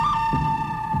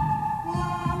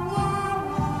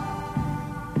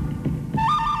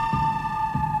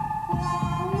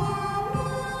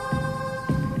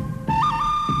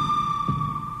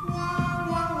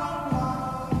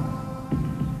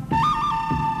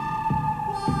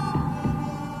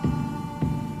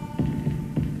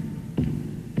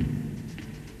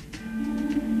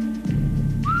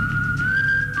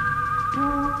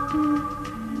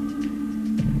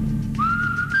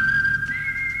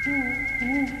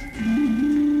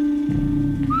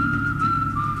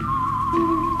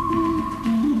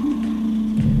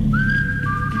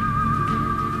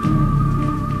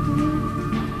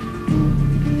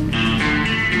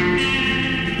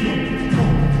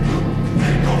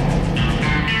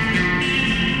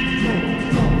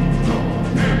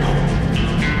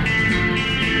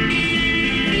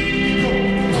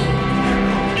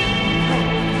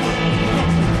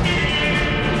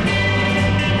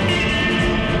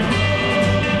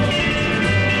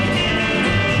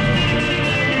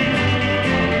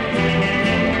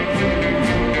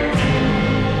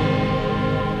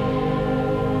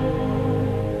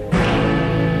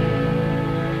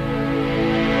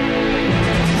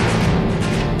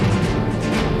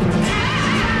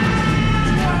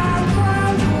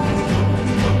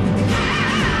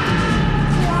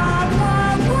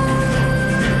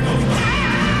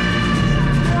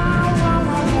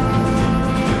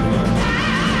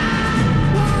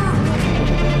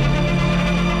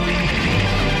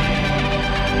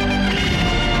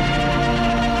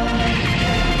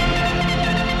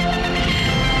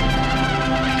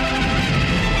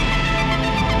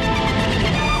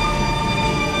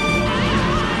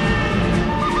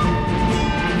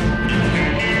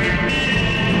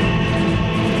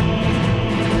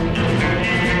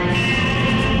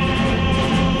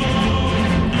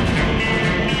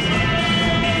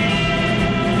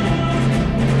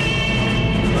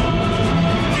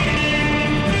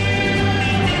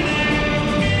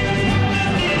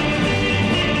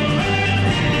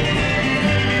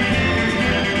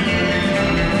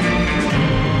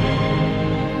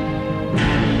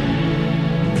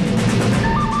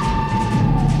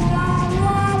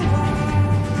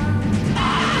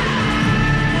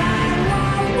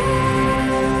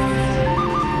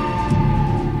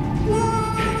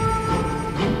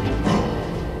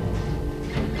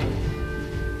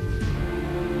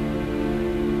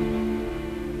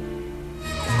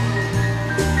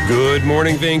Good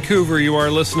morning, Vancouver. You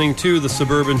are listening to the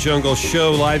Suburban Jungle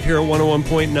Show live here at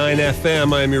 101.9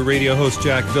 FM. I am your radio host,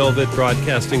 Jack Velvet,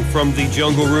 broadcasting from the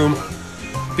Jungle Room.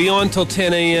 Beyond till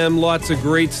 10 a.m., lots of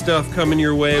great stuff coming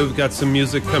your way. We've got some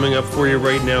music coming up for you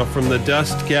right now from the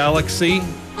Dust Galaxy.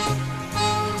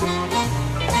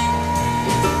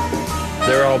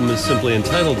 Their album is simply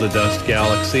entitled The Dust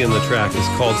Galaxy, and the track is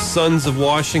called Sons of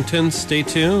Washington. Stay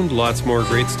tuned. Lots more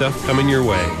great stuff coming your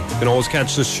way. You can always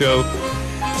catch this show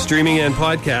streaming and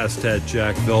podcast at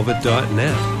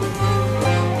jackvelvet.net.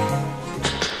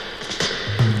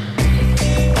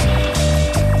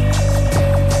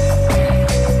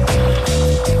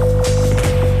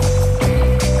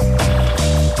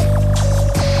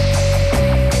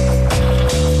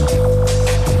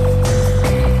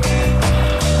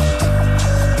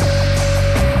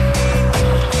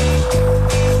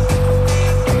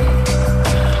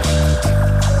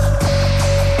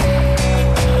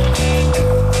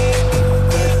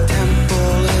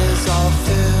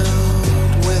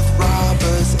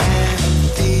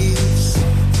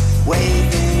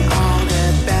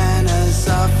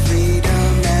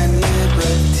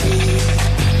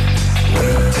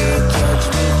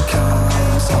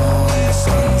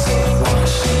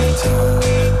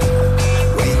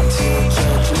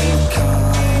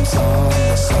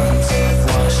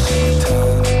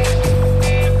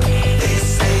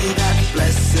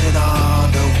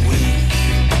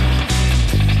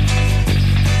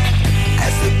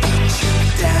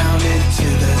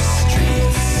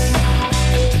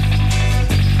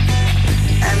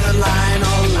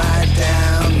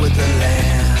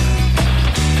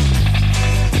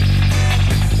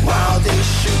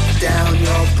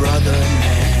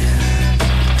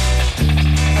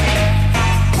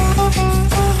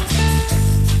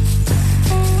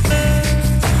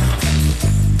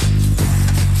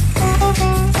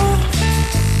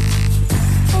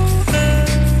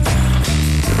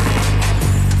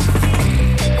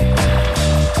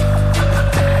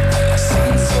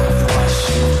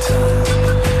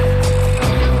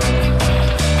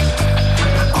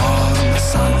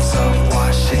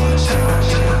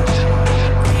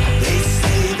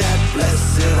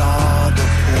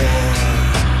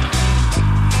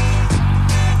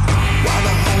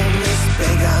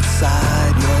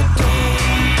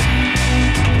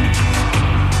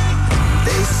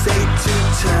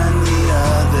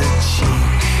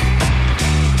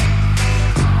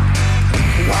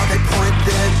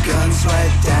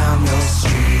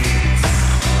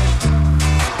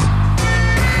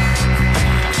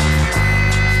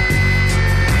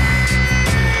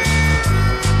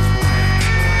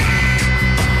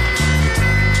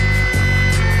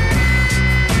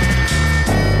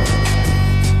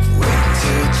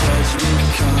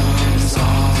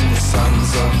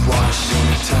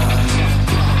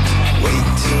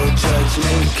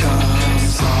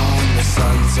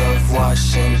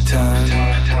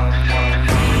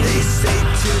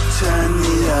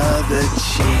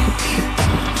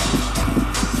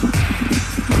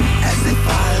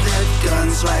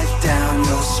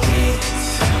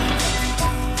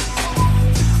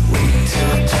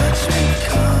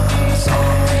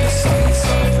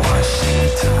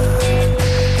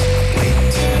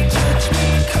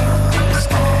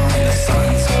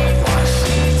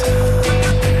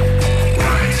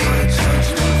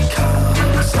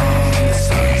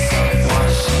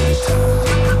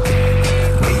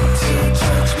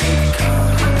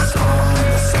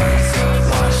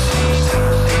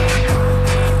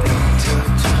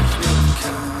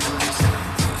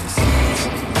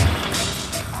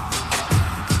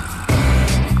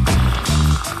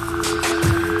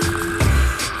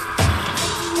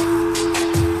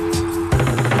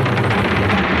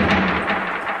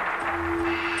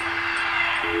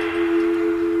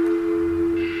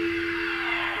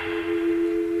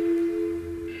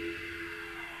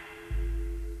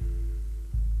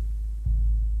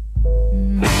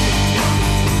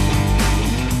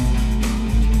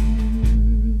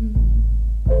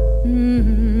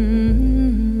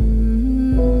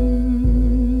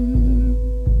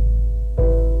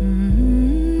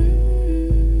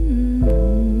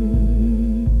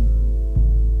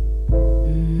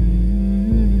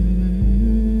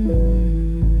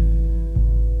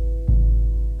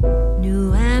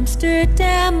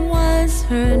 Amsterdam was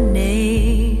her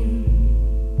name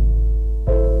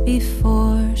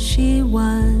before she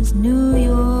was New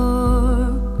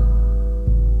York.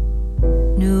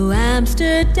 New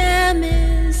Amsterdam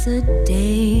is a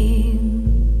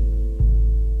dame,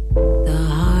 the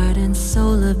heart and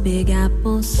soul of Big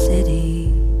Apple City.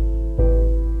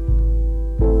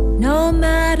 No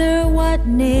matter what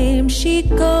name she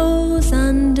goes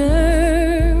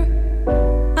under,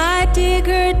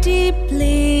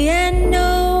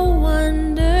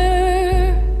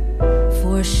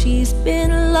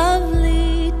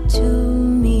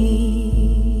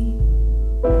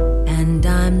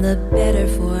 none the better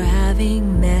for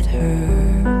having met her.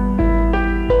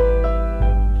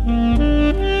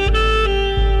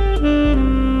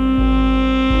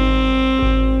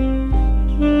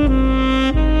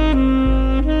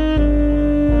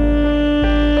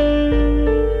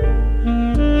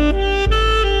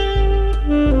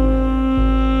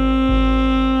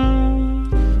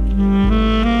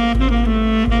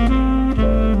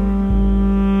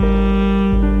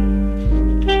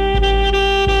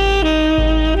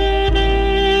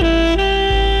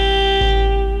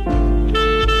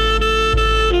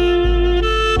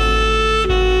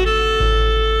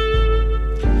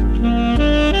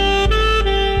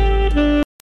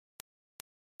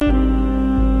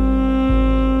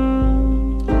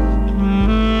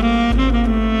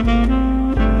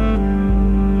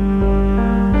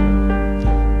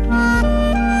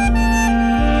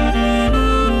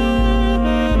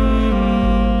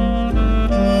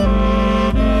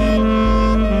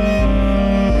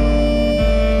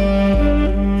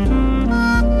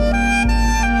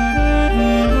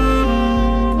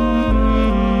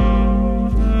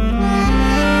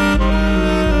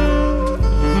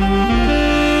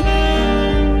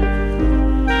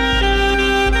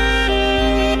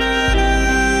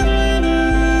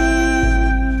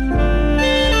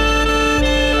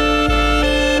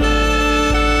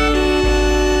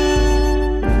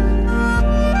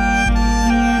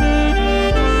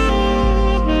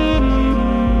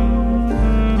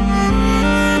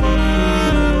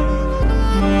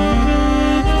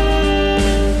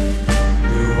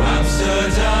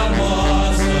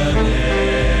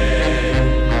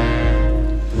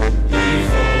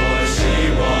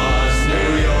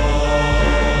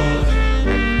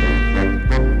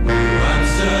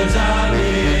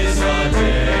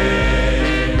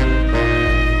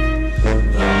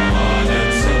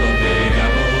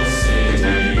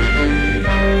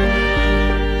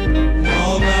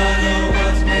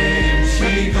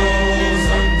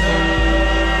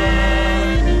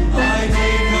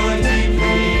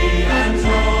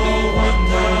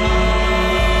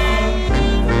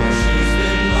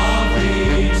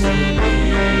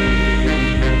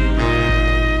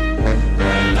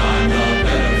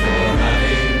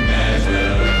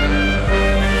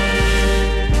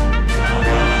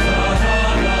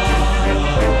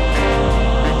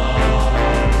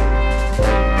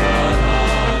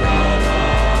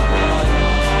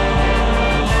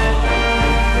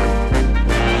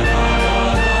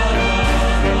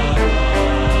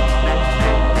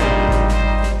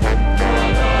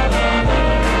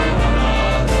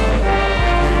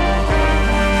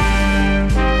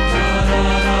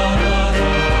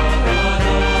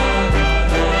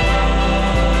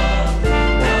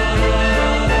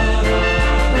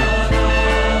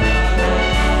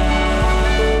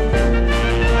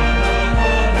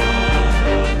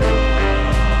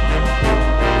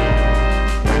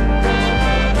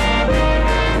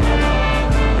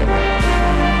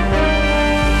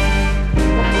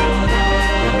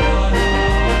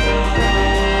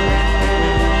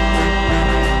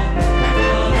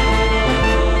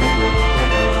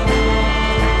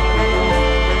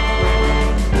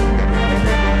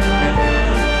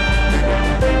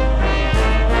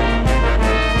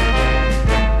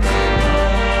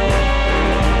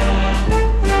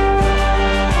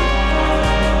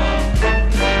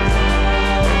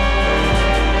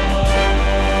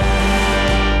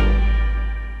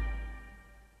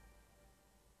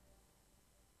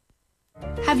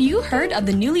 Have you heard of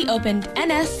the newly opened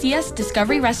NSCS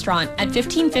Discovery Restaurant at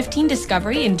 1515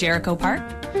 Discovery in Jericho Park?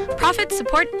 Profits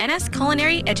support NS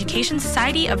Culinary Education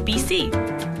Society of BC.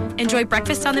 Enjoy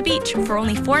breakfast on the beach for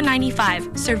only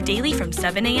 $4.95, served daily from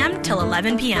 7 a.m. till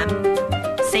 11 p.m.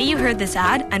 Say you heard this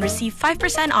ad and receive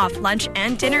 5% off lunch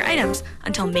and dinner items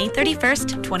until May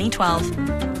 31st,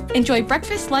 2012. Enjoy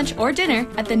breakfast, lunch, or dinner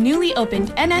at the newly opened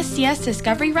NSCS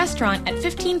Discovery Restaurant at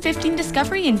 1515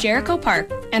 Discovery in Jericho Park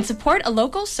and support a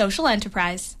local social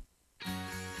enterprise.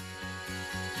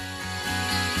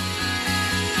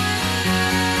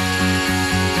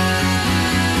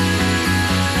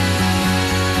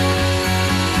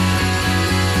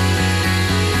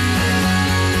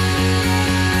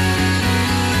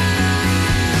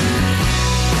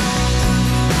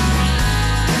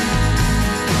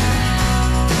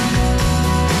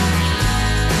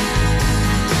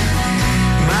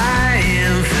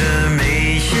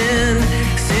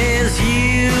 Says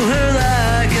you were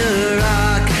like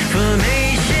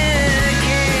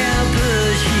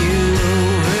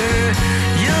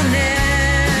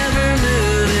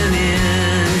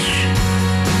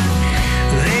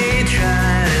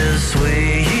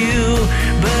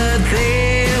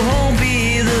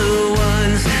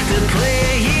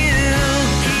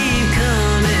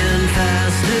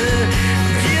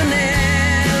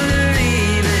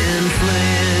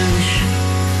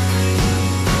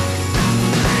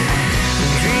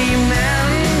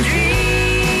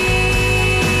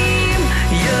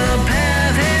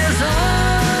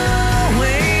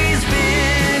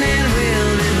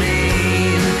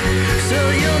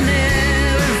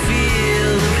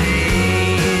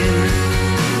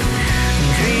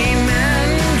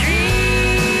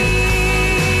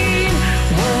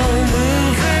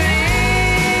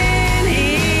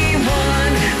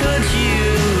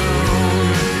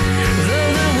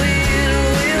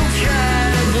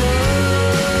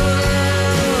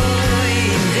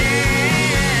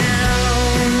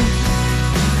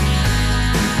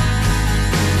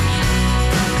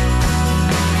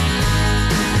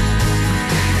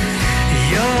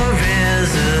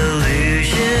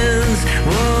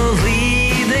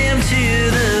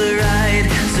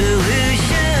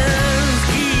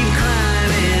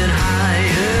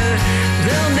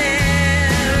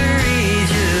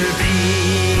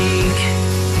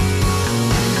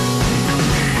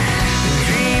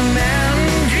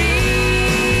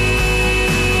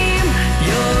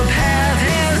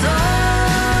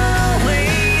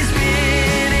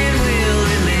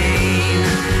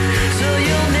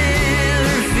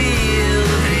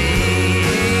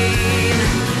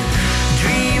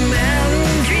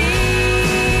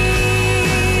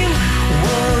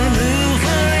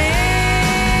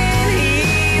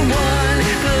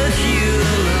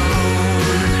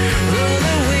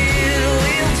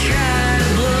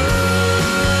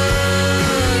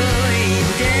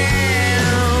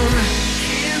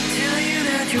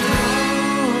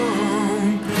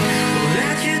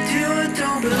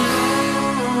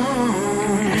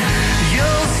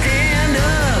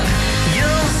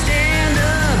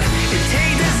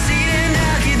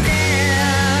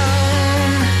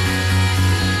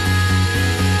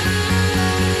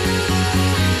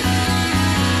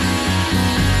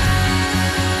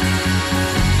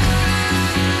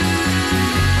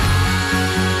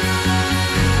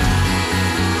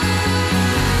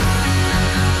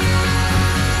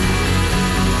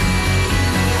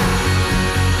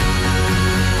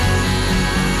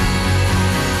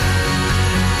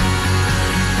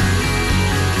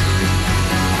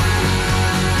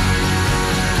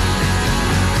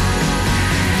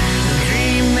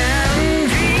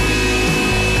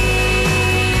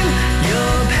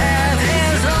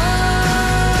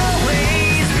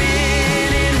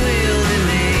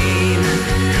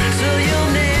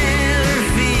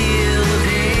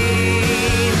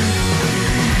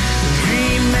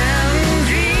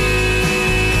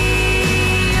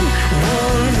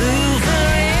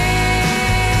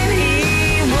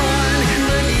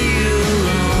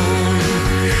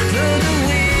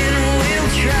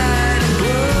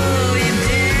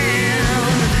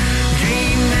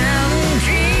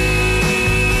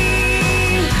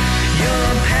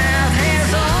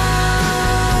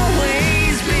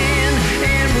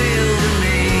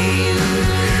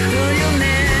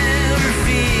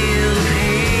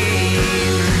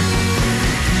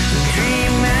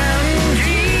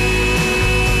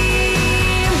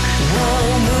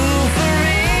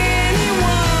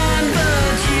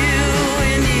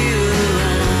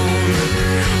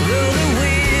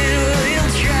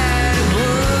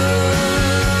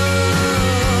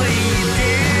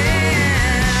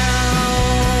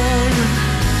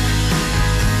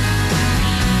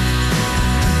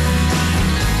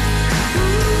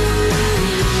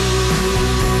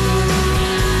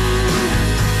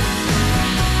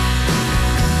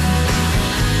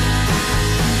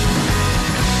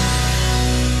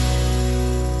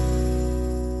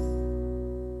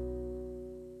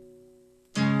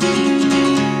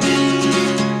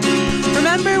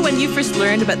when you first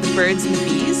learned about the birds and the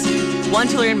bees? Want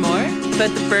to learn more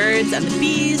about the birds and the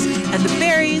bees and the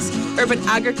berries, urban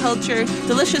agriculture,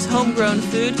 delicious homegrown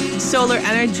food, solar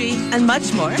energy, and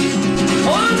much more?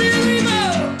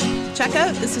 Check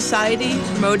out the Society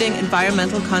Promoting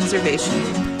Environmental Conservation.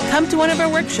 Come to one of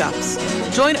our workshops,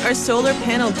 join our solar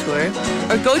panel tour,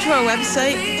 or go to our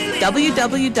website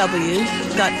www.spec.bc.ca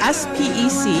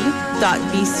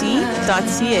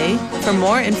for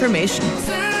more information.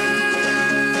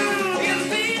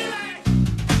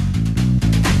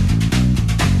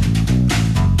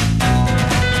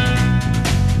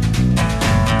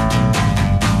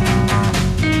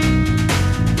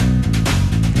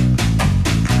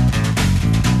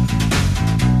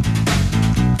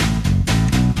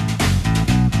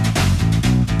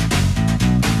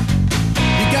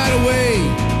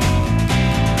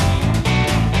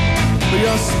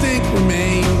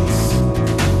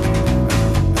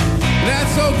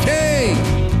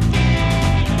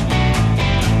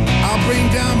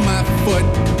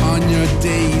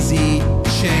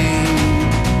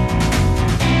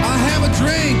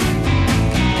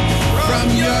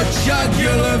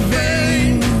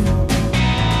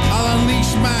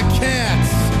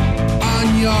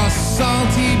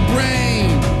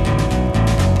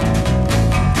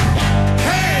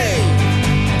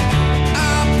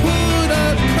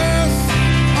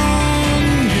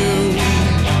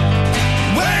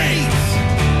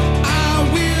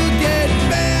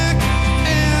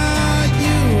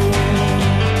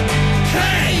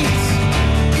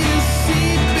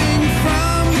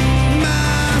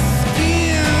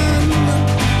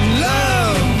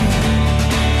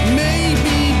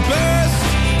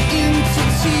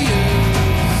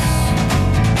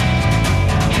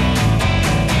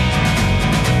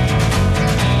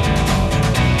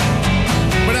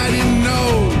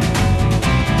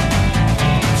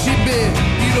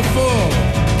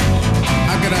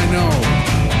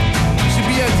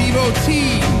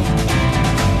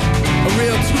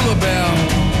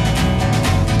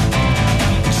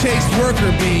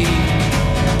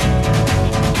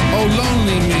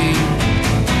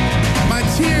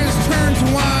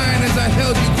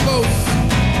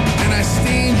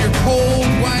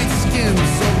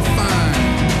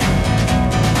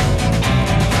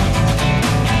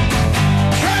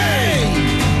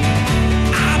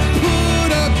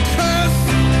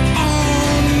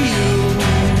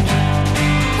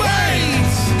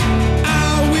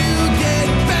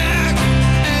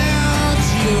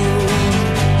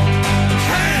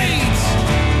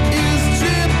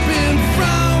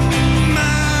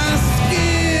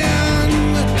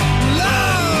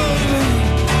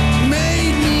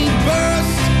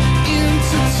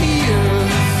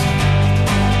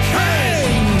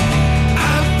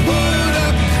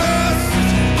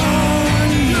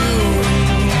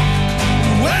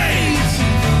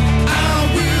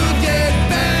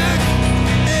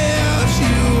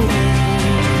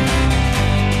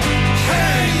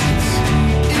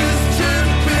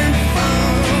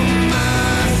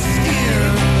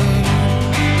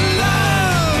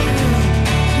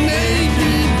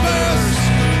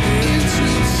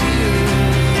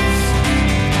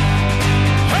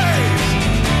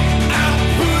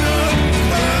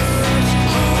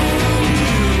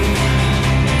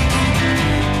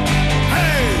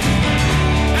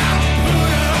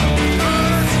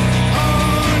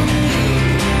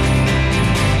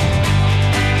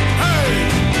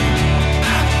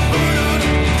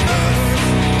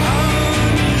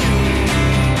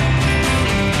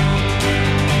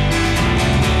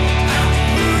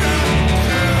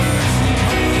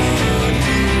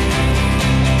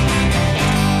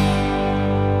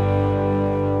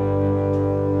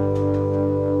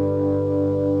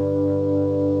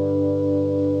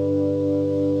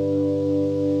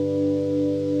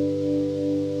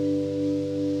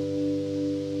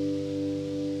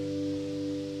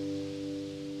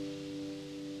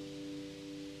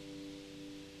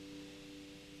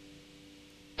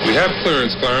 Have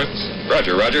clearance, Clarence.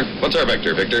 Roger, Roger. What's our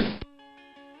vector, Victor?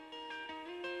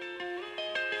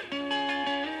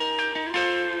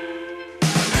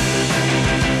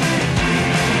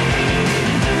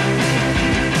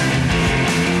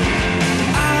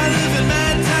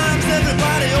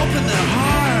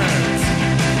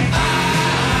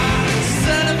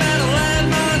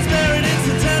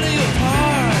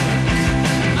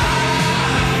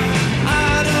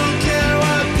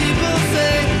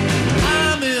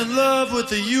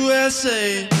 The USA.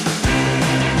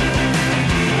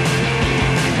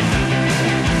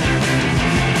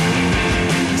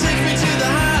 Take me to the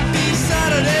high beach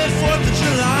Saturday, 4th of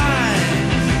July.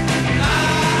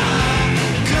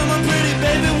 Come on, pretty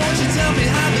baby, won't you tell me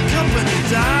how the company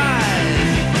died?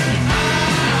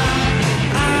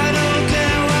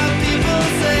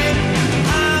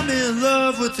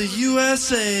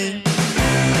 say.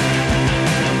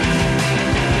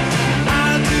 I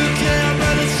do care,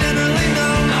 but it's generally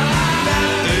known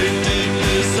that they did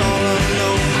this all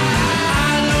alone.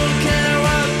 I don't care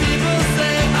what people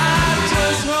say, I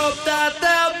just hope that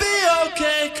they'll be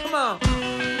okay. Come on.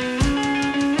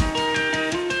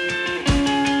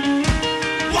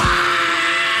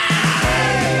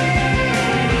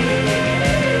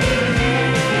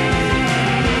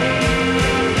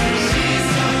 She's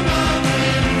a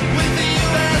woman with the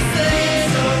USA.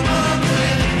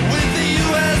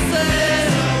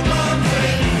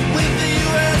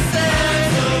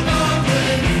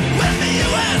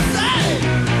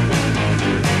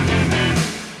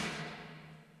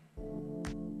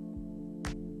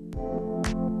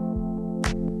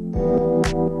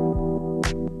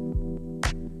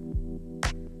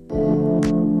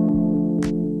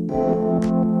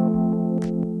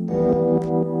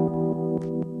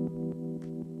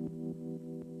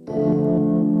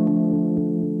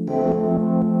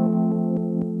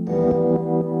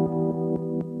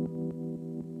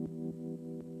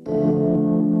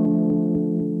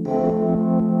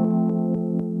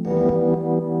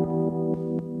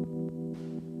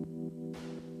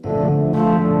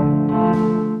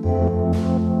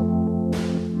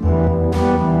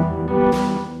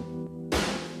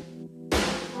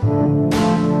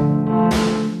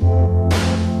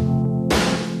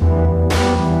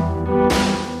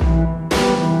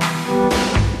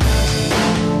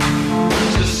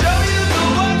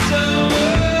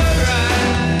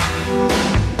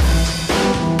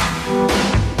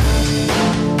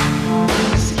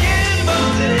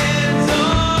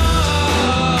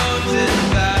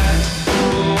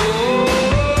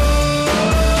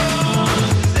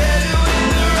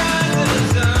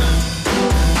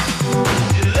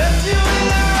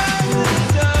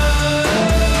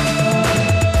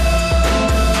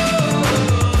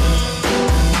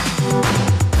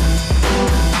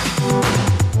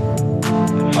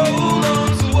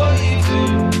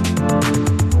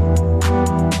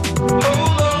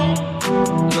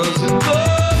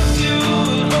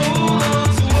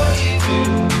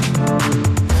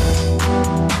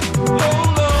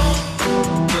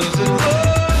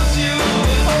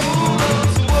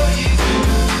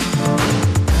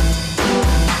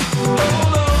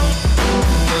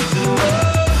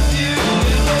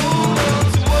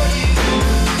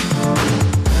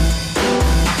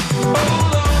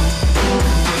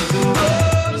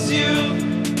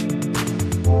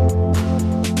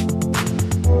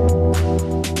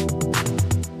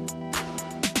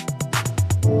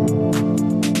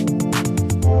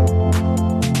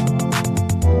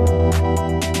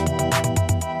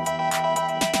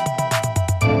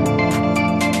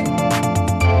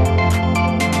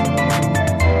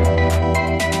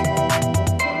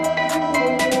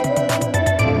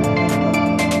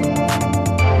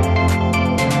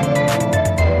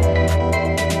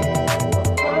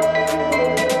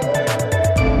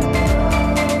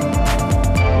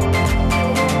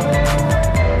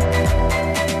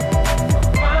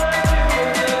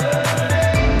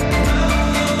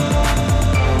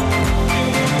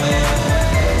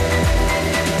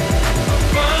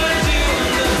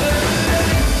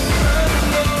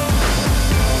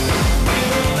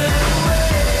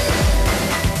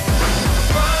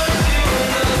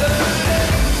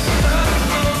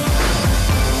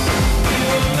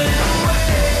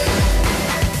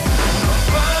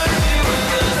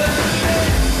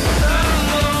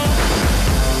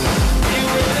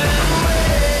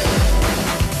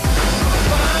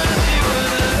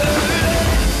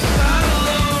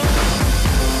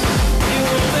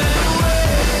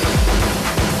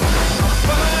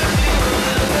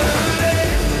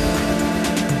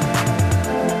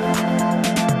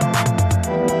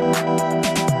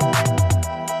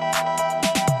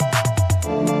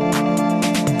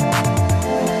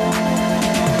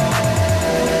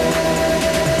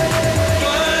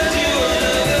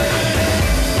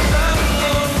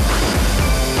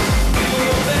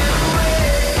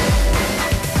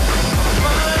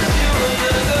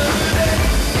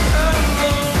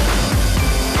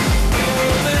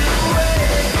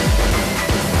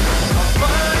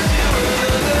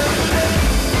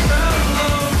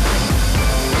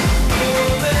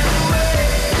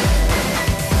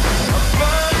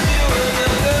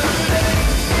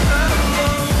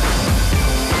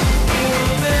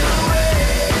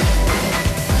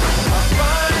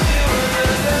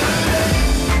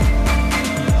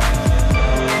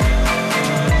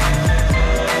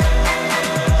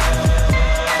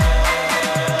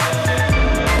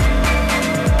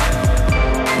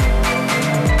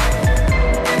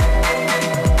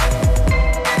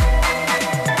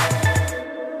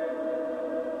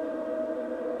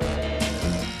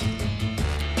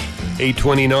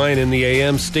 8:29 in the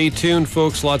AM. Stay tuned,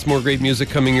 folks. Lots more great music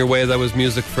coming your way. That was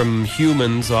music from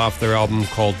Humans off their album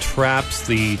called Traps.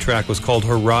 The track was called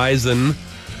Horizon.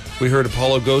 We heard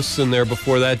Apollo Ghosts in there.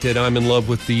 Before that did I'm in Love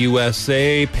with the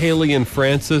USA. Paley and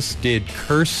Francis did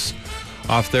Curse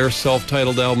off their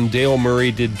self-titled album. Dale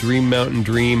Murray did Dream Mountain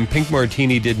Dream. Pink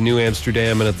Martini did New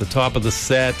Amsterdam. And at the top of the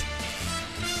set,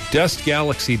 Dust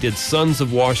Galaxy did Sons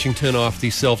of Washington off the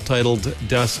self-titled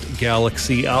Dust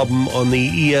Galaxy album on the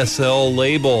ESL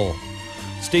label.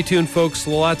 Stay tuned, folks.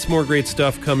 Lots more great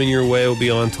stuff coming your way. We'll be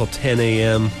on till 10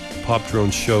 a.m. Pop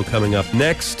Drone show coming up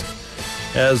next.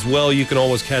 As well, you can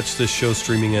always catch this show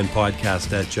streaming and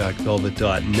podcast at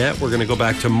jackvelvet.net. We're going to go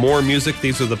back to more music.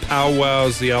 These are the Pow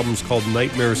Wows. The album's called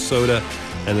Nightmare Soda,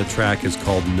 and the track is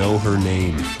called Know Her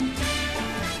Name.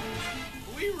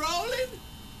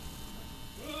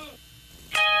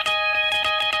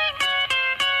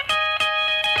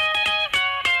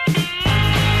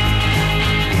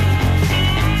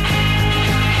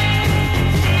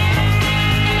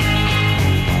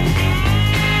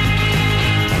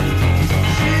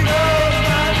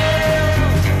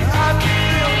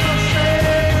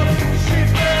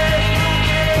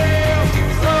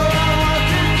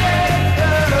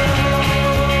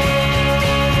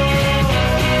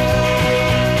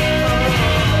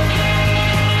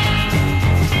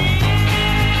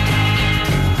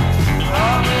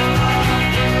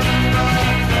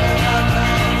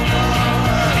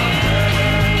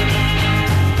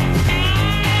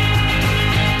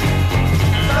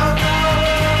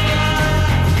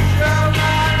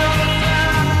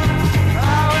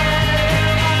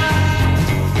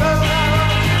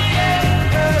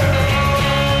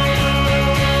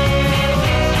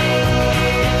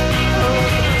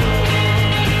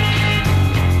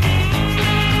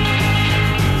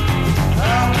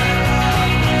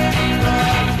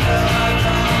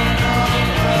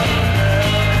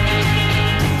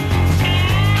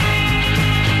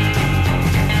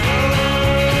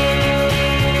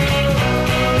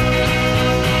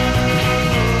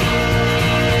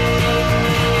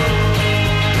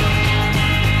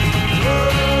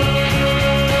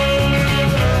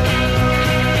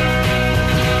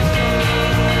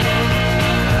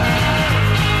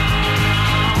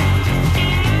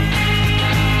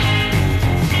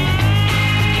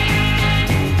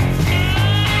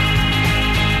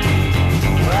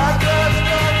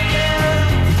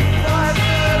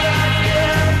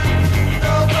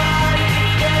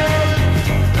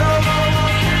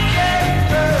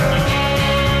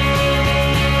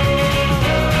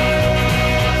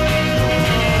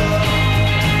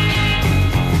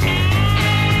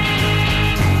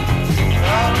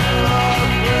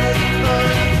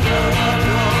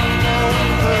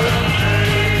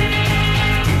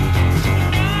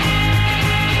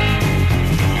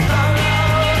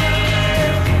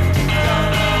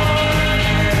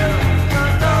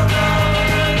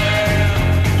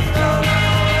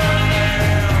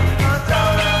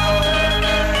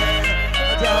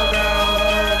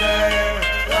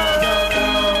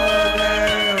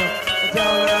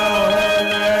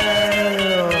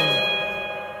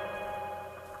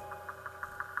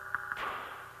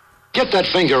 Get that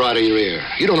finger out of your ear.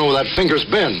 You don't know where that finger's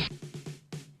been.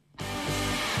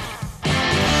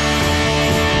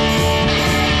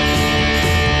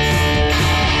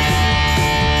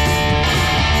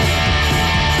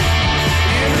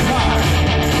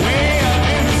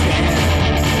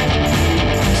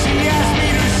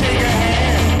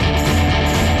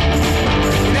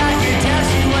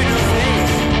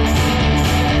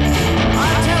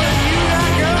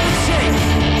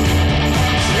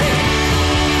 Shake.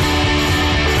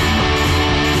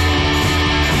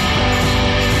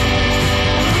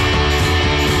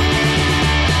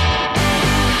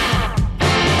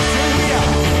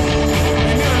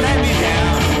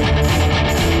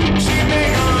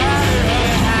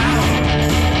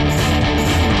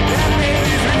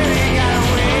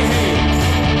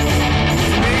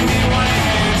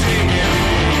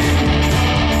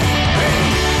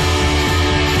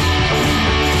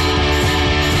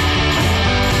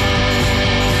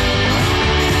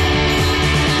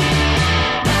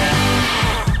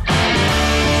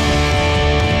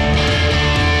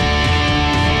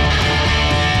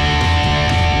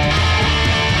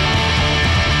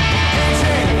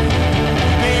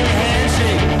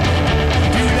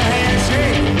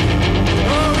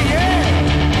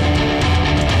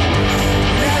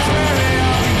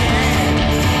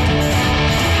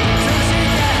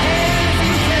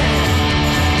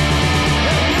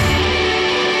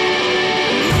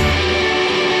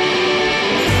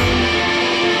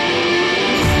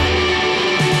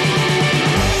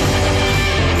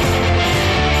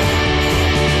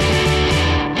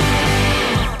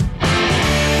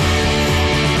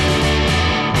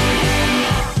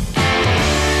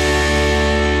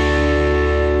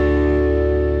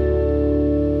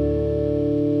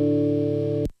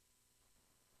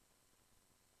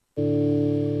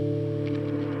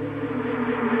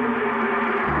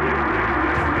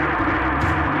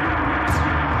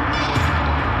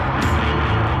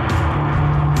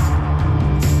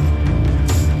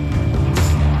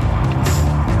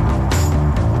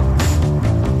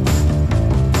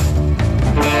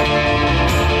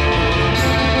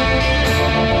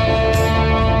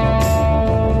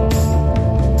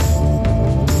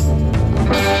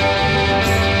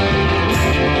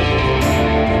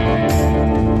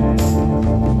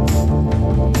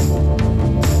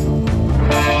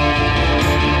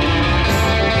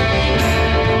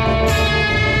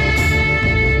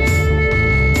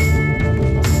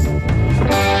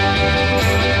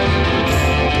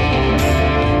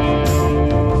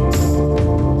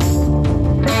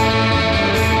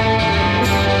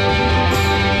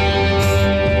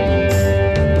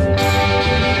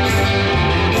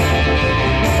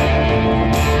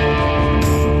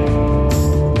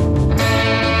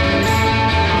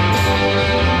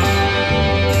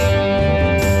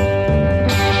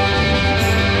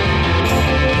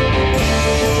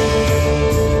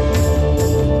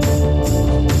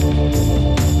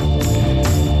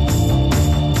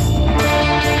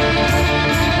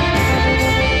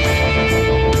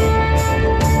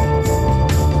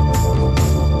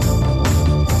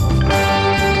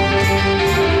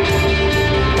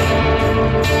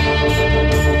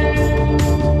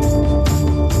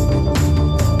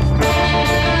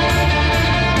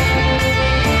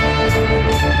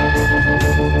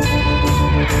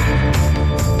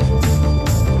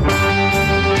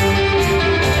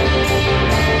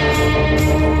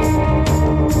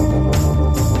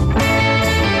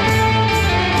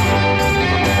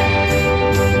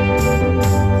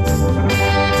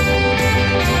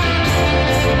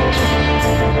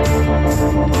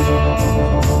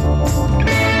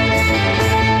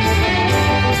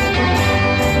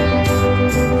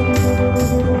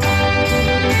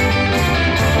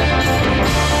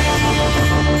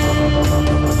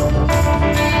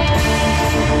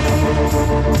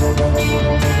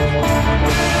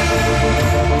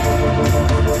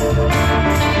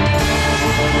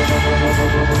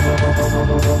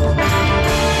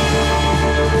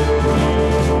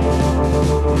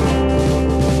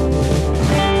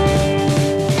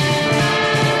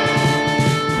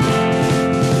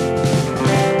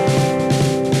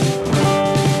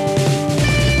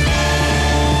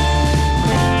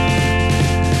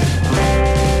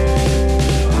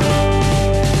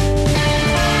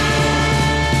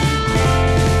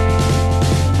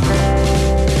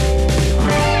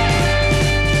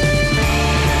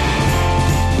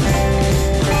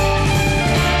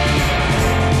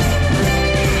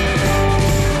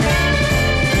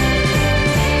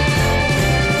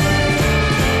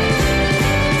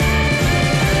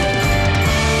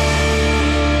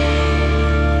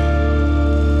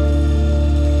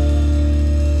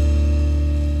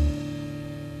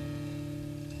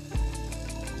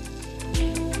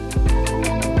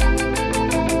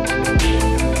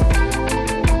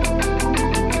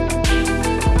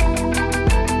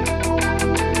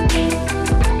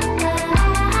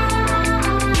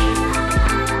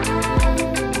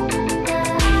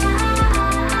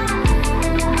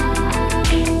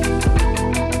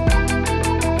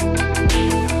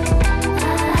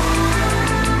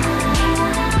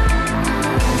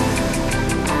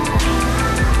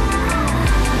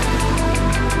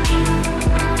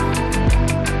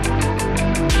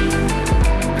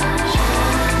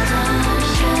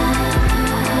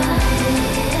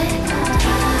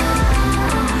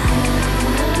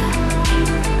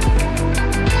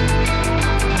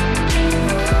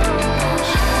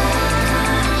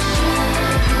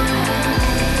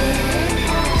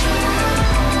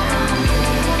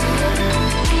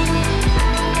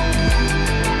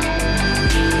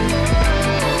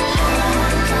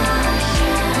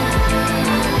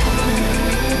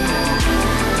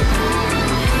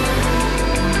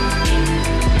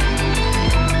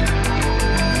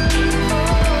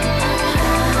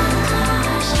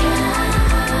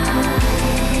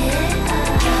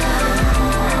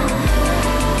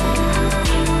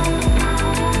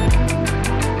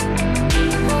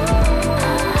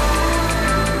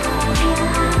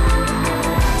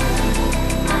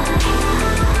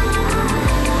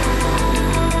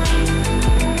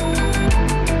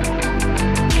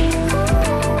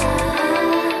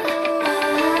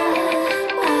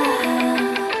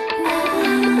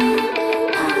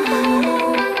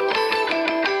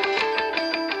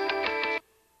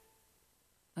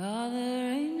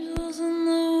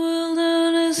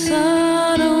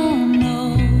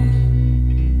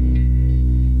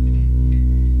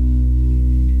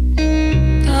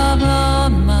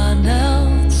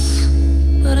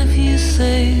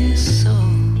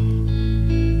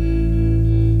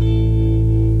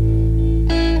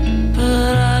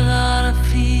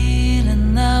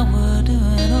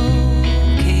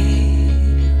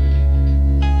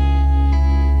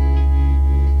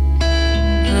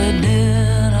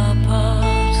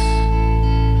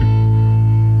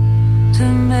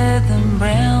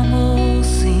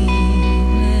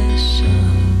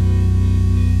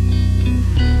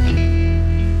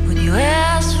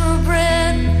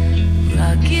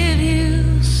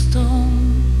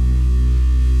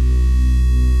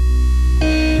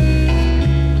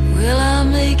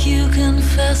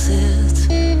 fix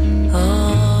it,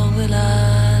 or will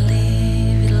I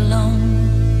leave it alone?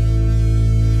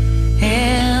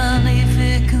 And if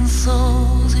it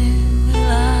consoles you, will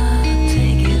I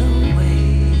take it away?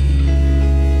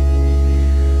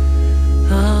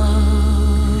 Oh,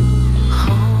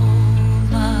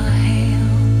 hold my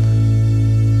hand,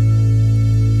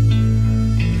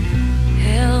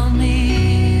 help me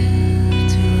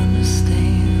to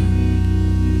understand.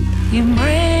 You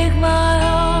break my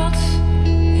heart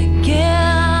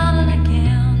again and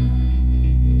again.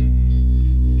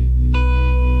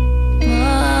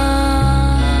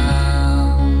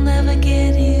 I'll never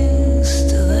get used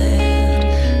to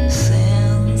that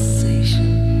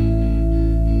sensation.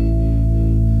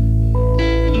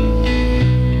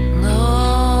 And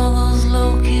all those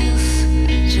locusts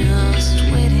just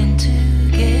waiting to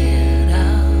get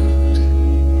out,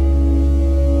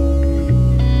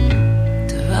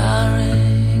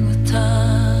 devouring with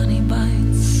tiny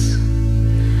bites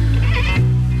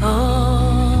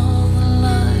all the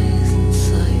lies in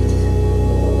sight.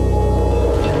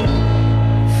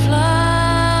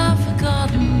 Fly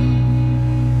forgotten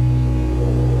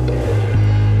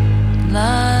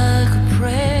like a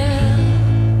prayer.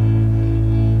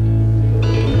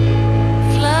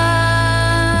 Fly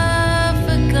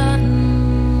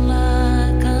forgotten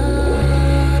like a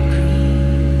dream.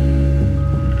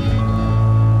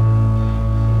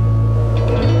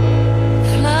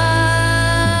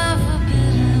 Fly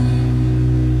forbidden,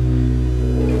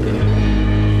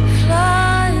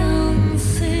 fly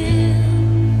unseen.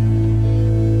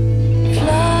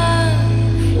 Fly,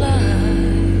 fly,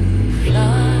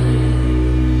 fly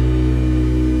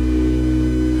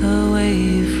away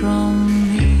from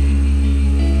me.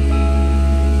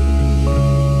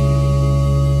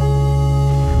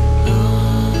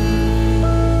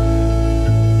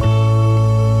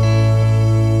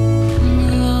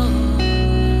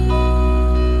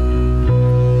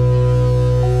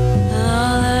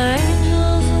 Are there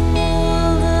angels in the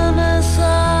wilderness?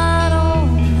 I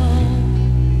don't know.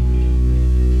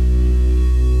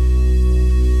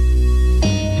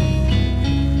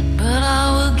 But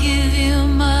I will give you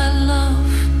my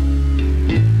love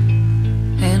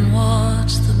and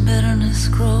watch the bitterness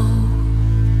grow.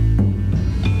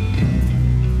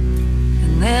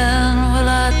 And then will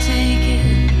I take it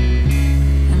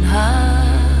and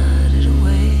hide it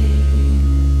away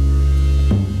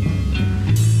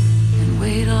and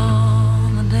wait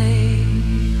on the day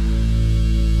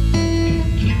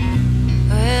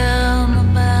when the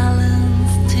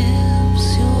balance tips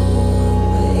your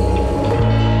way.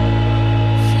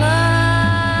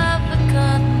 Fly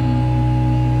forgotten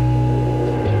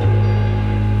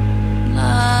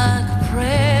like a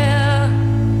prayer.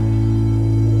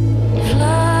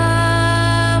 Fly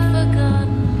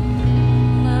forgotten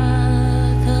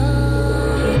like a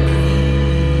dream.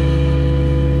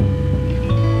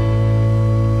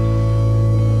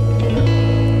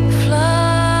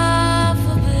 Fly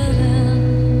forbidden,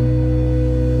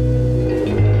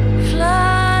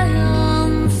 fly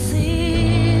unseen.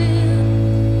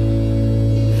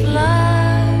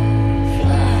 Fly,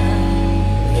 fly,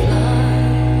 fly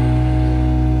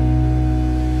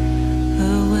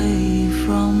away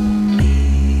from me.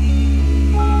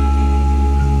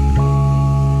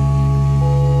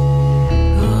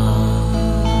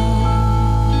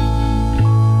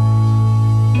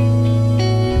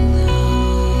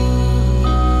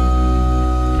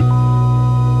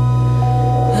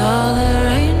 Are there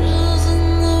angels in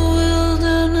the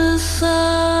wilderness?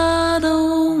 I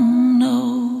don't know.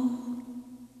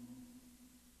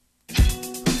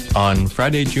 On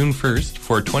Friday, June 1st,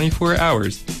 for 24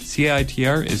 hours,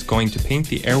 CITR is going to paint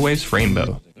the airwaves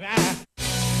rainbow.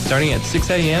 Starting at 6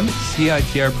 a.m.,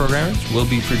 CITR programmers will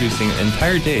be producing an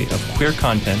entire day of queer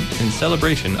content in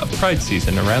celebration of Pride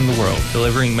season around the world,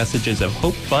 delivering messages of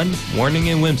hope, fun, warning,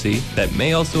 and whimsy that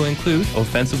may also include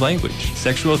offensive language,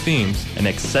 sexual themes, and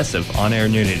excessive on-air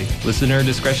nudity. Listener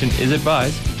discretion is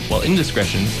advised, while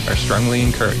indiscretions are strongly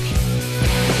encouraged.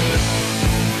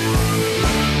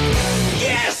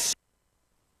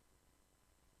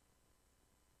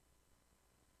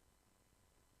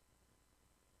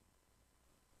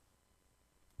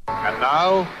 And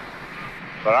now,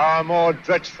 for our more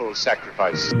dreadful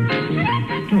sacrifice.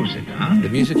 The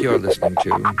music you're listening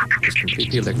to is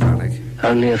completely electronic.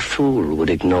 Only a fool would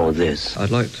ignore this. I'd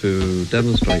like to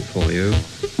demonstrate for you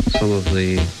some of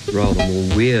the rather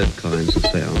more weird kinds of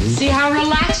sounds. See how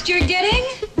relaxed you're getting?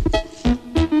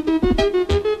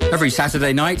 Every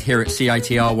Saturday night here at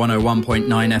CITR 101.9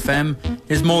 FM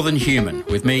is More Than Human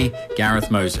with me,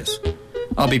 Gareth Moses.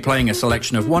 I'll be playing a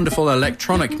selection of wonderful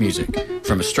electronic music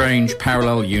from a strange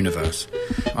parallel universe.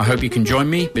 I hope you can join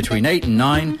me between 8 and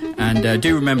 9, and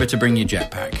do remember to bring your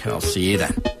jetpack. I'll see you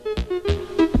then.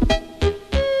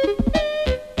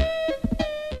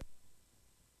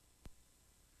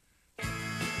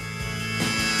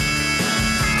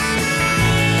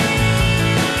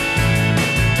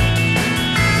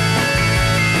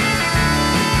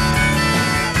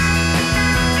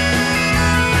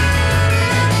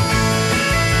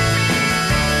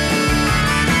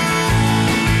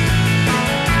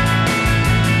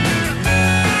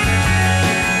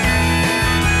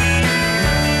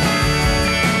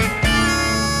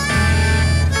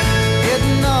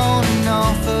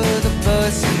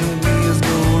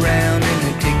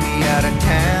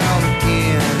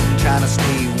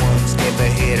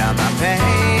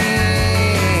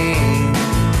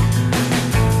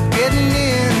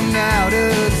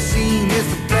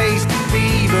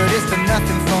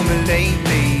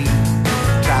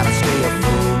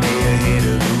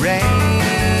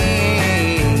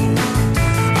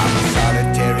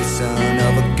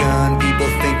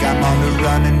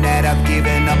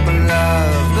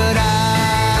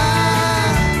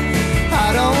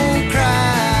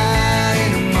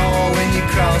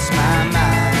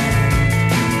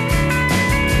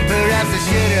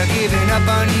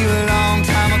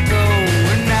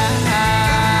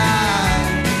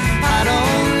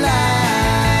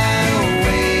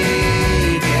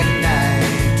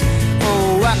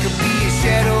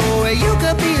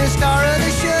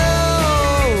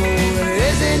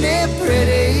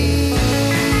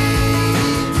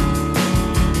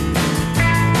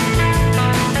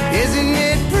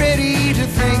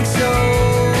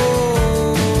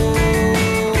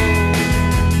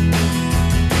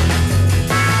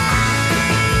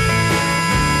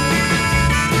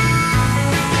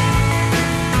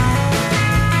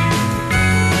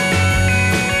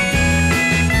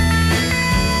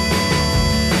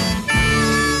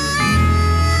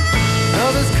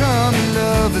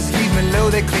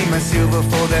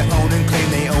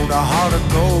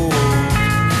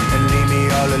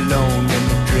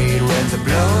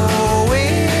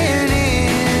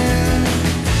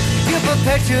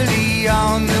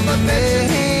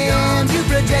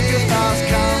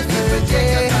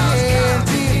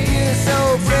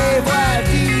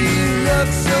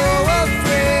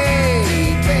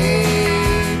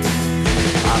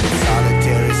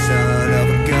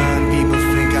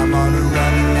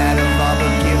 Running out of all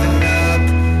but giving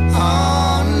up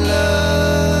on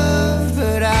love.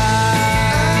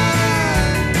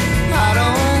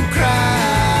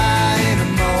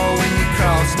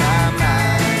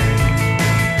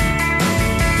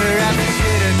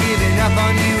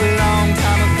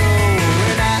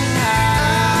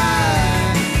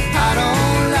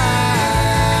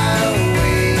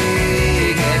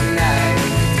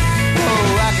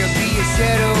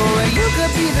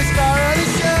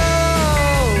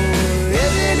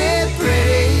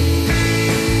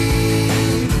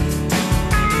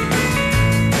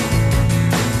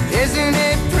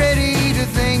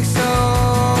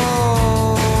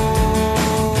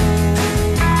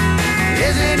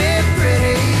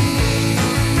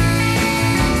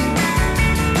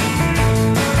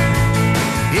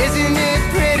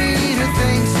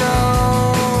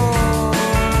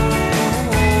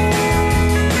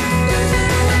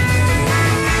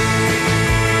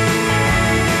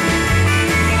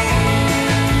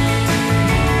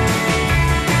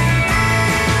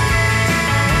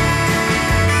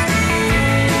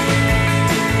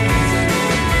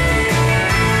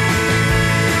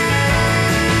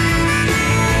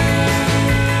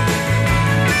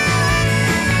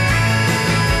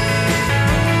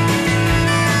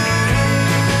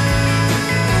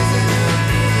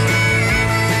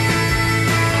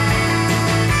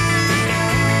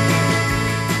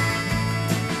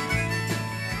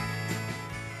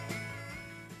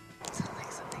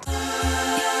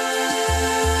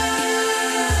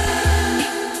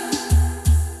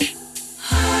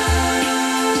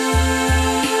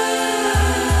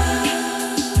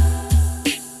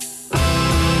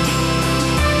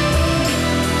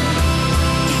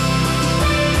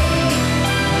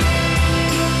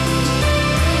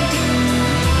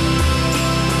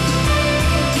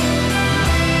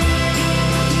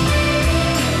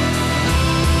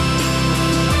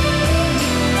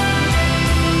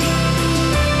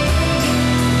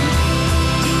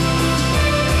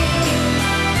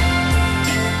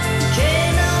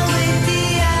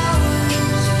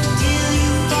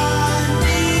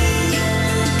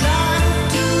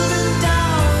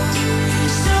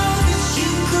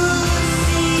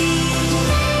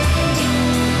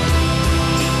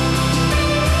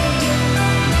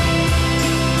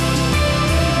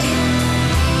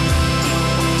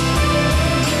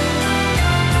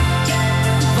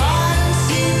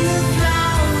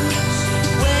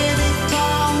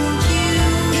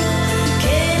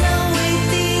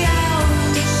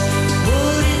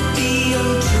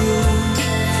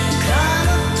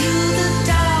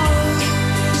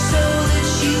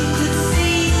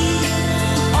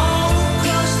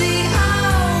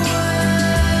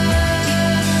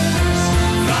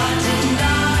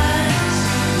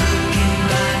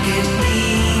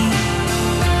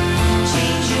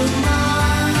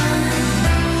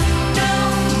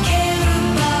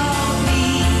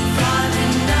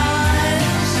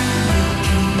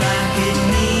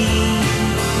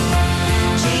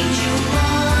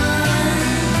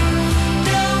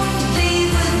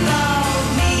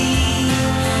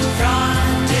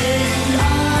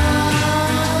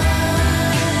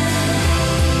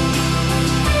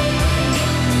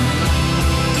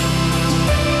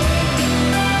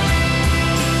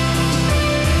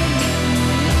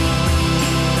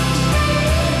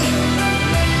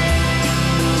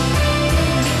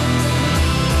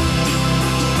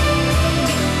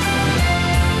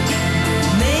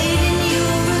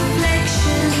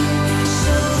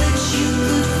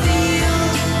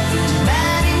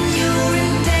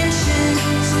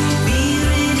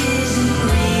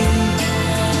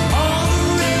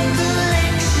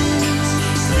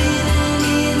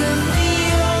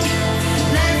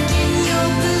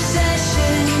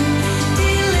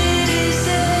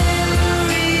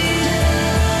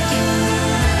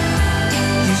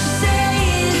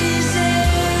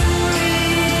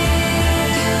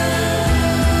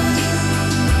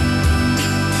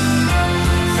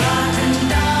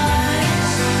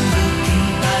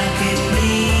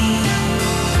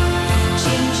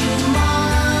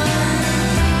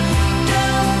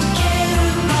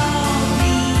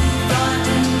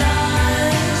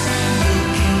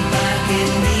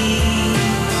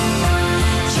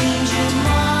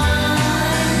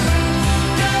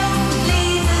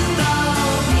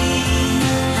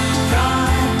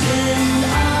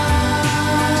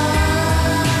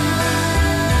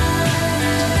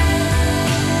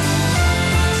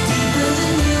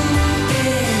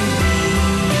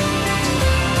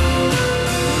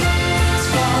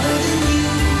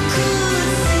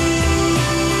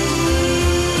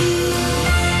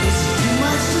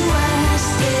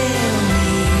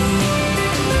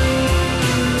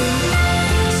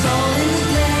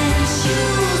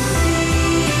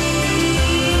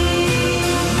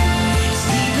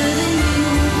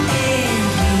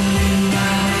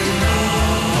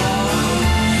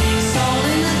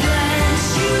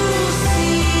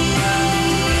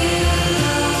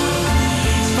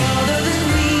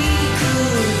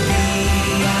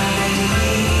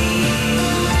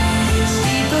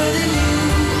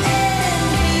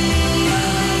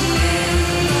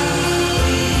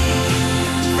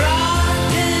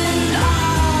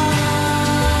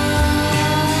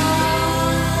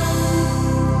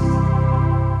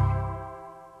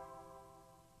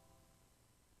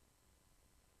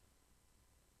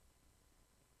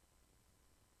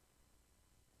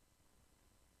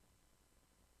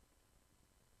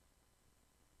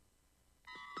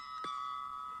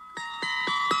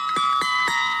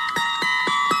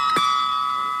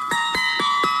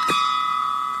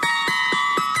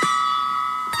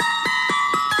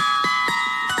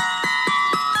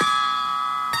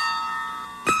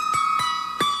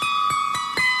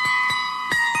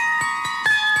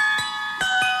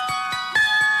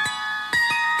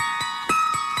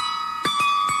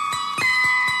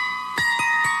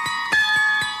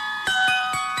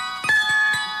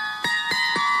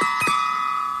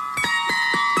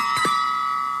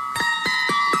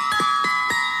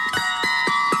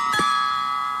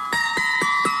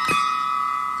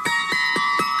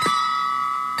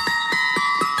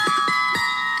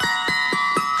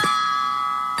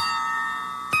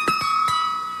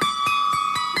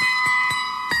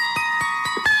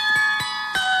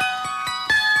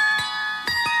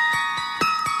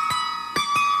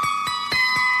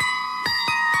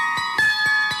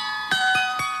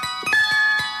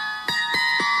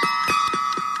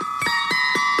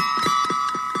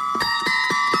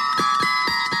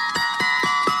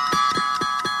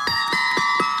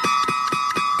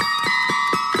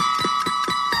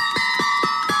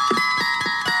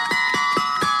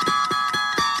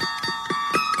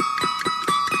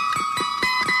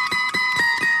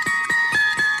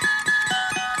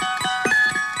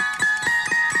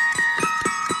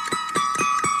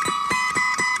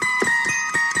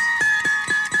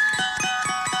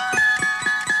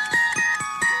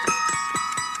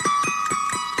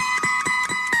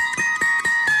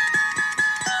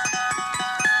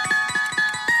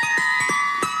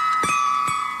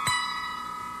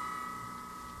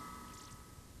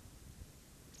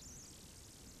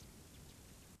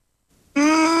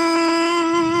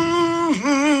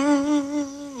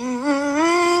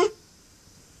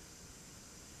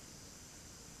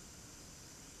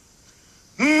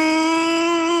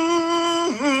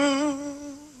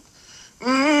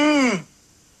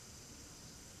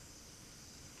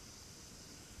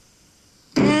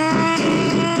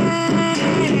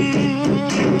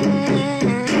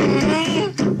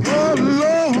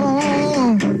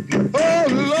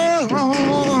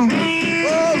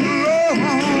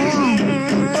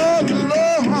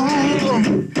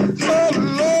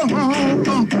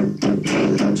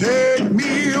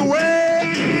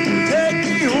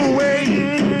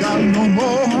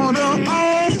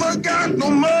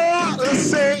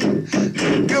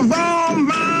 If all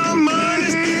my money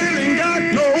still ain't got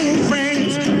no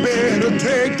friends, better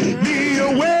take me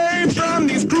away from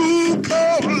these cruel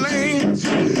cold lanes.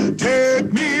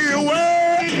 Take me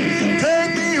away,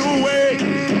 take me away.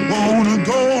 Wanna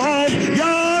go home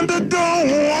yonder, don't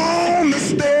wanna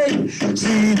stay.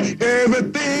 See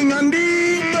everything I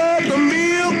need but the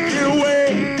Milky Way.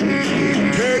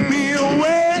 Take me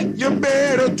away, you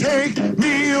better take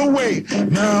me away.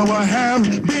 Now I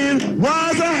have been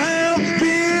wise, I have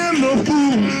been the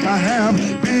fool, I have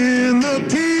been the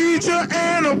teacher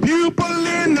and a pupil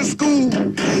in the school.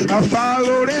 I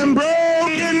followed and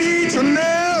broke in each and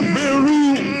every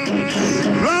rule.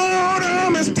 Lord,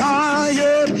 I'm as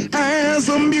tired as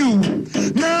a mule.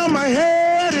 Now my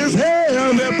head is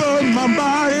heavy, but my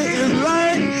body is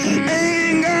light.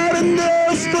 Ain't got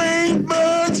enough strength,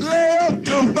 much left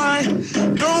to fight.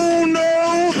 Don't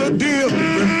know the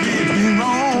difference between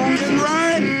wrong and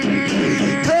right.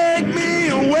 Take me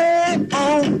away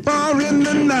on far in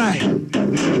the night.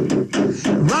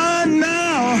 Right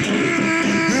now,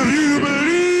 if you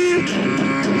believe.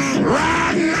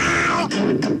 Right now,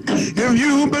 if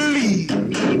you believe.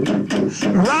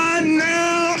 Right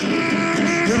now,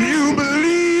 if you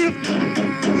believe.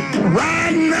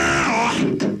 Right now,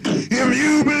 if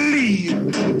you believe.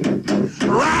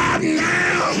 Right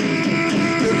now,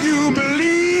 if you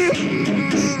believe.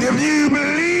 If you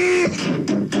believe.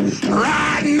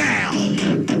 Right now.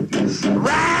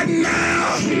 Right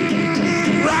now.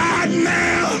 Right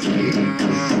now.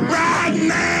 Right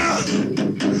now.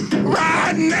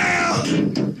 Right now.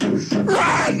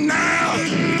 Right now.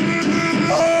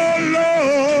 Oh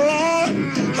Lord.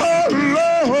 Oh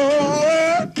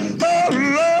Lord. Oh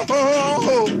Lord.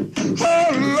 Oh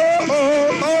Lord.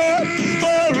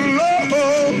 Oh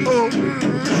Lord.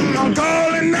 I'm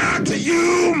calling out to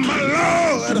you, my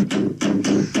Lord.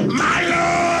 My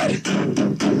Lord.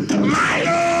 My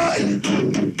Lord.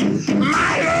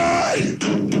 My Lord.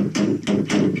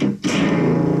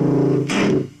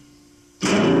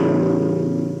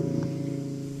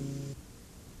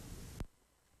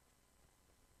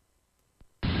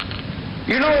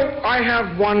 You know, I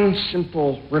have one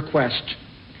simple request,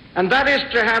 and that is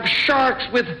to have sharks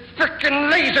with frickin'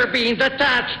 laser beams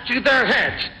attached to their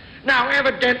heads. Now,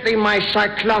 evidently, my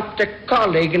cycloptic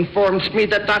colleague informs me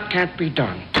that that can't be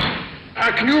done.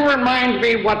 Can you remind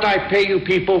me what I pay you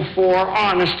people for?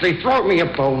 Honestly, throw me a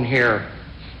bone here.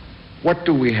 What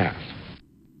do we have?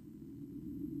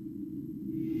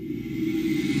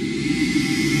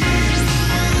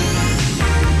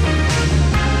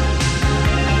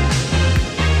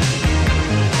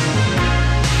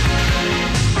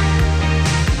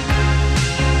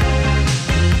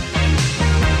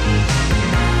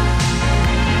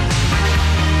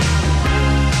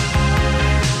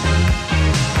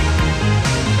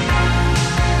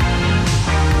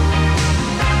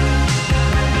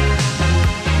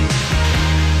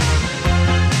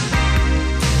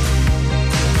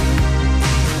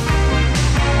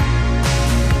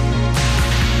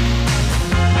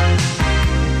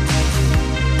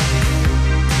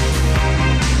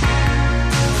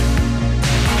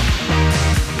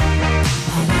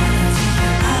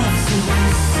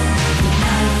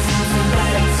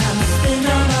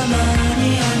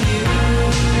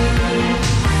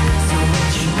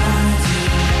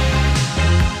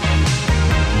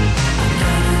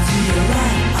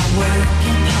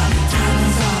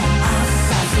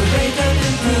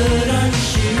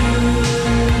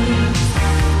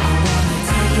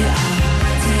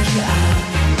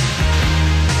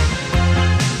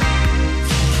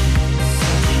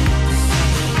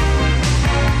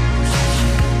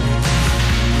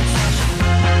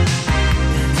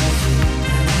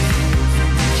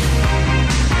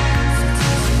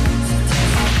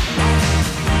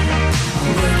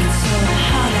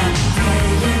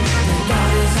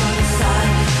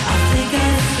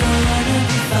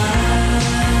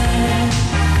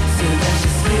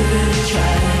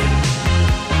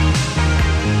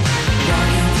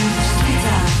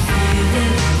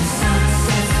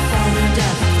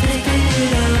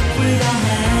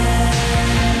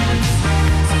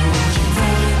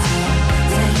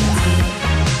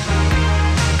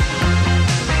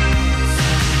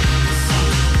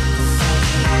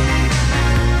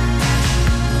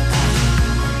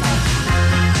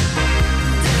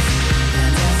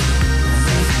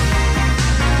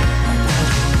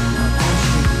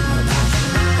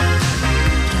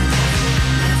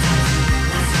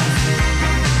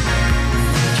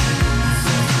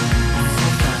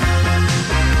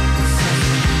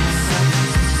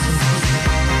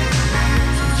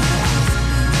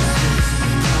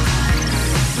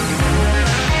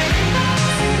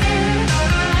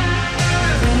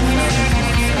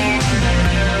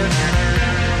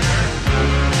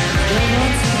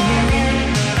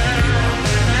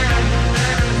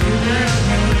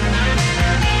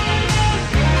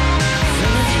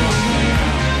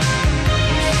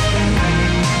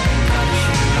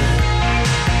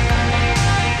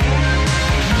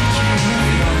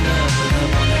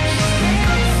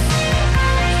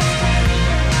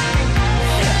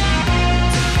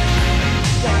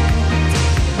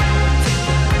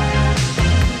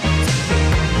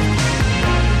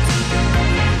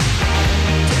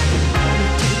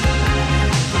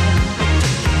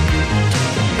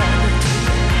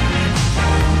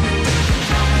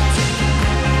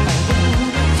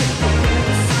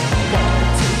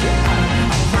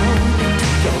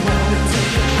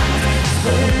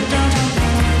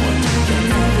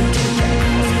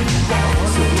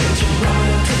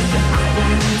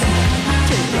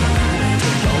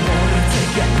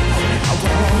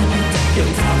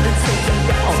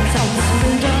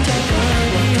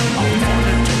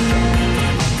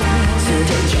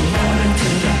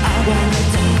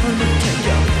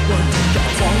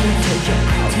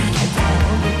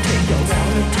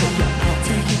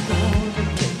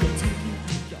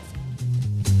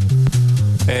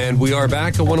 And we are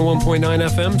back at 101.9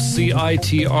 FM,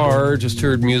 CITR. Just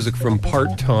heard music from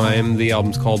Part Time. The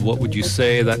album's called What Would You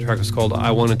Say? That track was called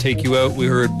I Want to Take You Out. We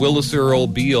heard Willis Earl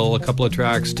Beale, a couple of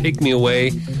tracks, Take Me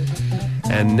Away,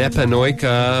 and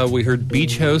Nepanoika. We heard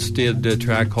Beach House did a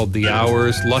track called The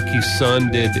Hours. Lucky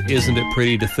Sun did Isn't It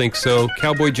Pretty to Think So.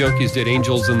 Cowboy Junkies did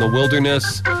Angels in the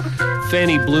Wilderness.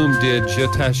 Fanny Bloom did Je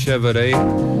t'achèverai.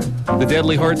 The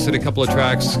Deadly Hearts did a couple of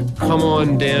tracks. Come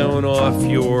On Down Off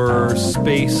Your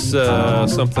Space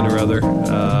something or other.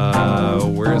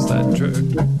 Where is that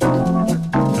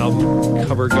album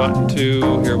cover gotten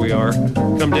to? Here we are.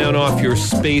 Come Down Off Your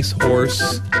Space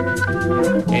Horse.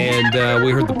 And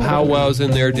we heard the Pow Wows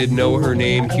in there, did Know Her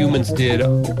Name. Humans did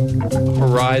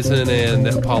Horizon, and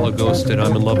Apollo Ghost did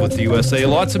I'm in Love with the USA.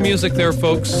 Lots of music there,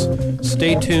 folks.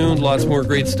 Stay tuned. Lots more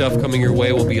great stuff coming your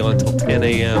way. We'll be on till 10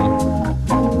 a.m.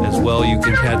 As well, you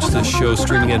can catch this show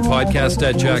streaming and podcast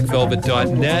at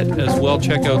jackvelvet.net. As well,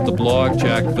 check out the blog,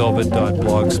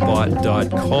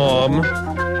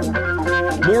 jackvelvet.blogspot.com.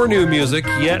 More new music,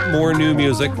 yet more new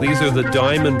music. These are the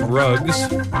Diamond Rugs.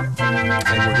 And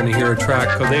we're going to hear a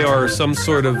track. They are some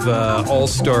sort of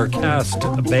all-star cast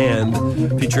band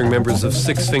featuring members of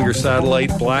Six Finger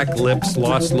Satellite, Black Lips,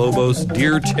 Los Lobos,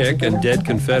 Deer Tick, and Dead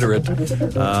Confederate.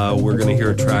 We're going to hear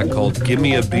a track called Give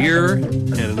Me a Beer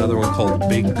and another one called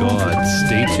Big God.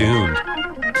 Stay tuned.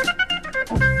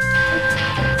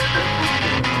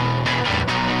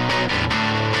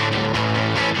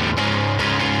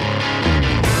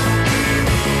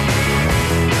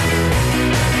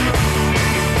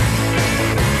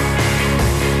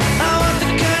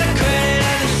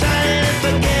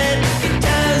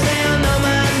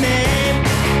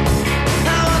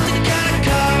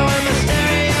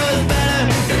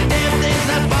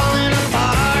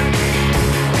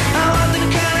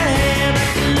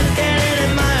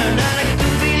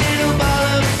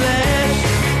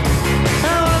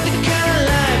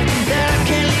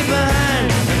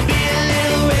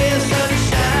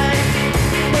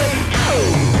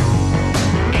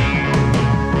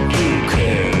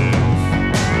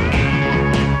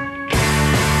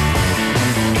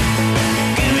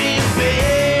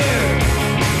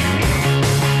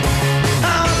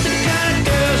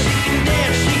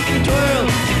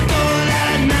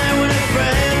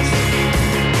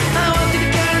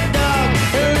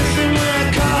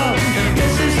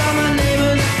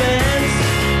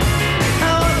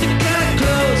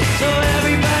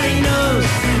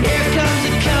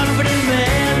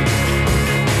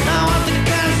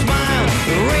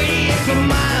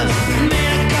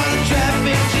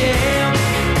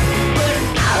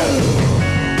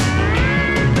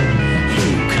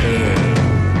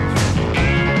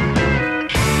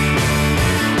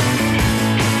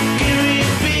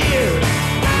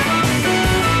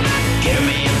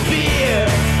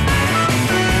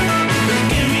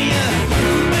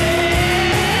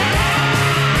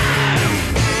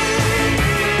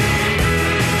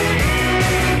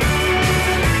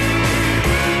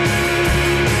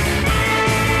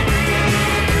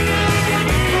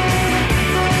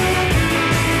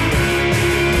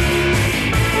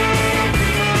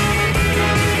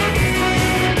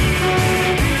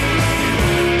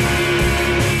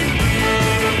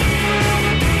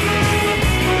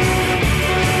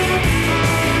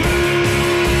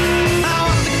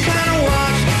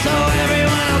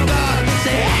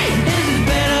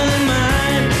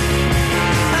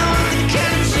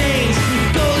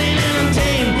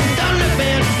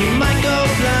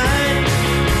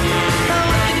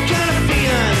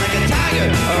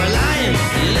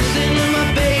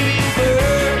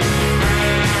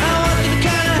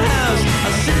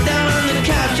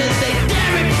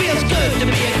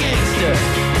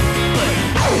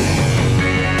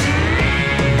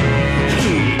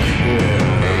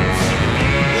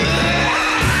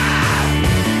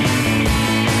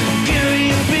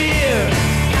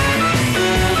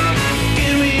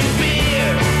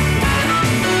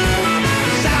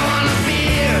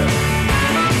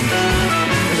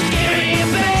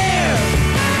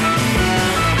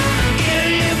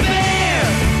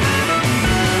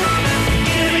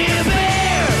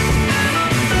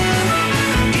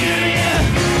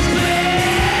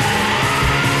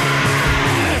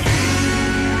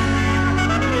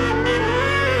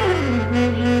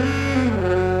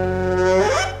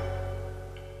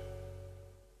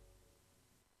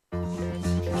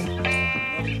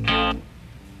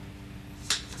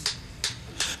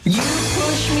 You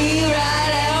push me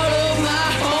right out of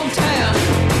my hometown.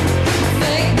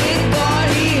 Thank big God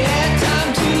he had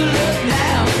time to look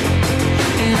down.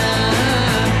 And I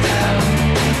have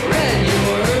read your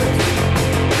words.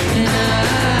 And I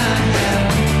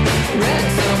have read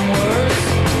some words.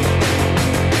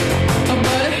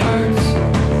 But it hurts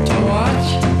to watch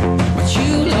what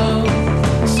you love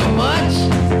so much.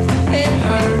 It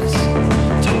hurts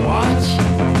to watch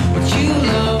what you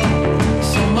love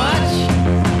so much.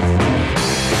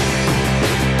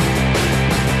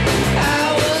 I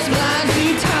was blind to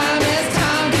time as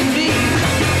time can be.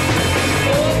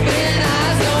 Open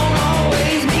eyes don't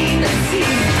always mean to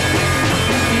see.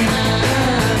 And I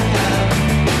have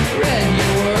read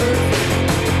your words.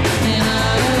 And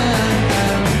I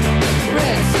have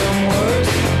read some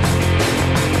words.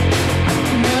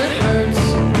 But it hurts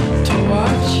to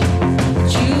watch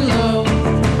what you love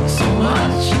so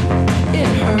much.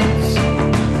 It hurts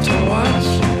to watch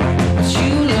what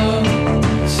you love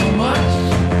so much.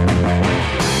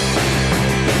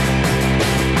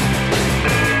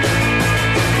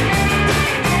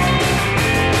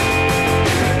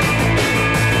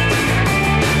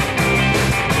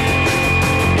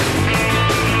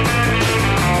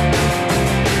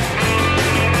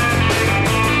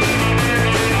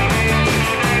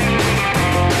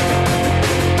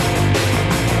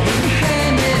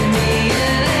 Handed me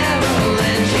an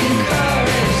avalanche,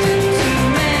 encouraged it to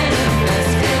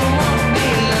manifest. It won't be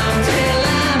long till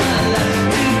I'm alive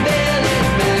to build it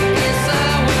back. It's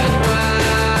all worthwhile.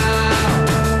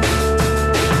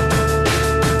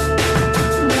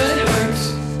 But it hurts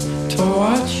to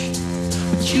watch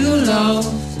what you love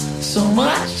so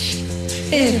much.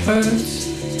 It hurts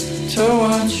to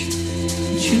watch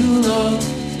what you love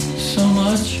so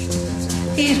much.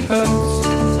 It hurts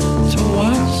to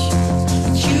watch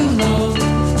what you love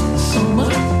so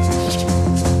much.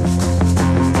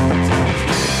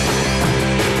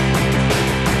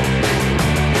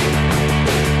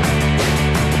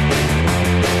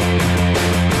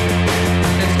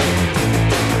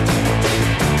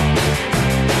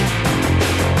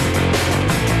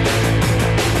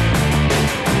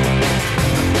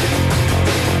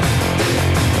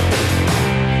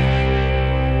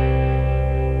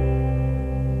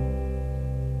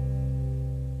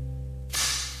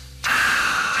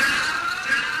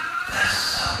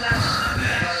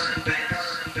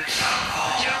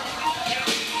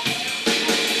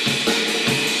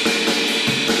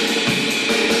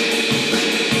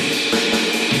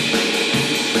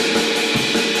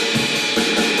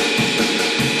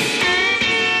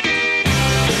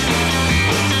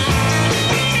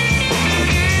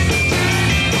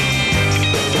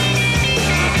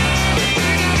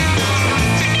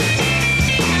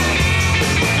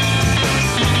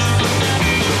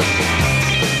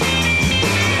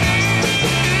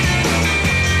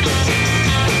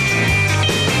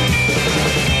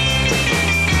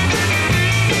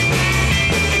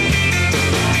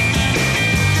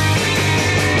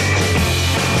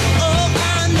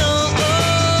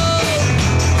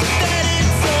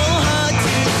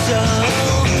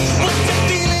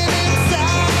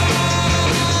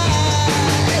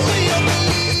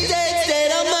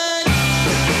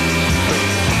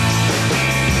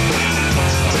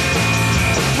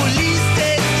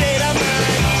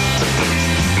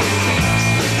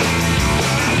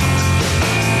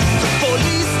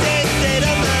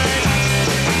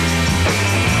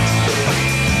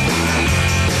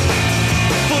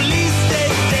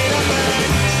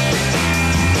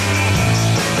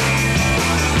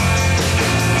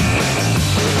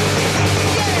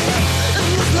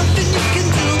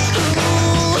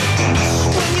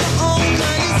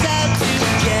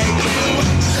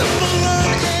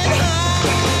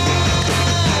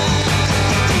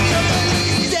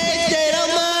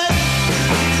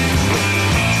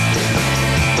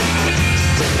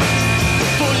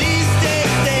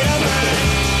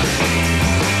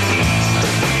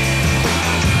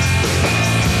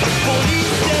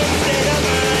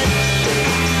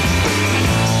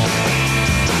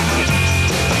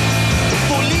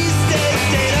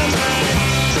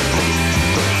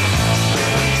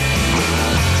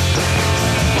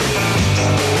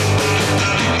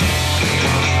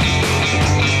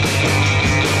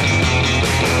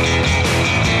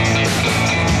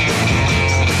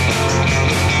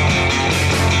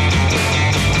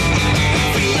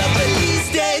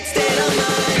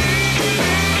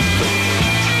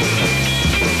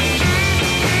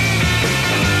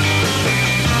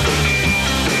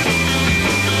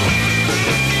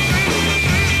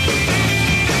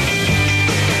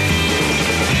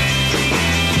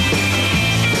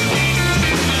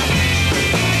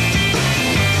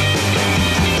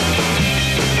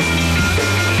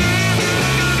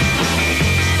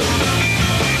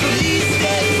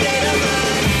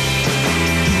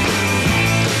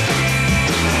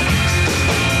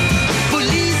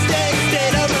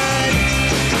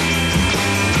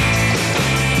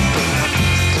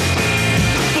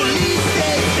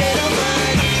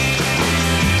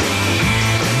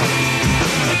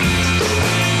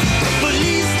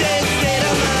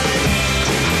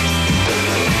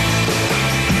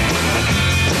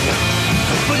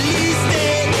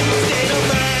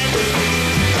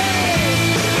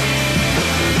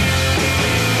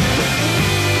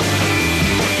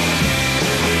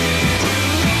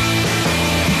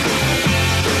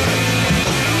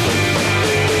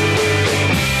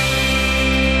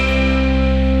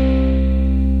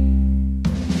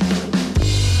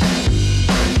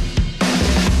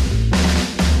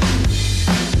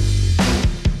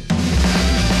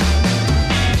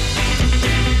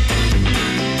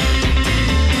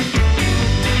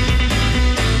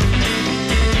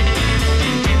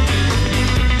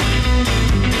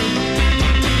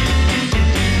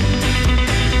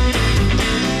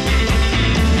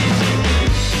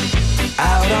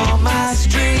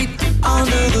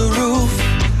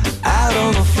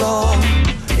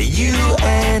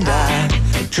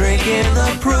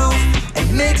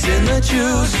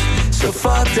 juice, so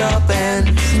fucked up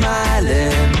and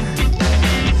smiling.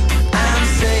 I'm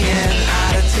singing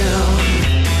out of tune,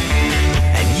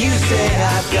 and you say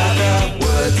I've got the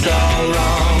words all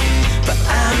wrong, but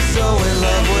I'm so in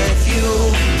love with you.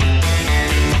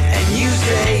 And you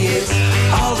say it's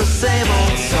all the same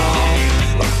old song.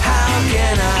 Well, how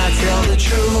can I tell the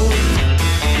truth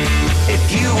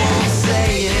if you won't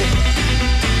say it?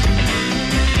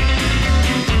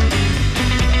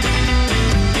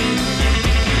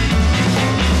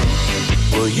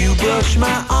 Will you brush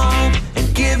my arm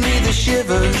and give me the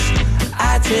shivers?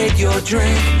 I take your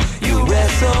drink, you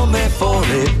wrestle me for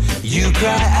it. You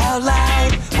cry out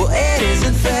loud, well it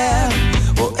isn't fair,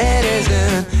 well it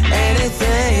isn't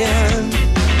anything.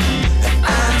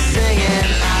 I'm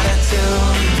singing out of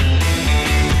tune,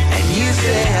 and you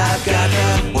say I've got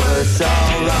the words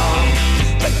all wrong,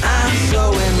 but I'm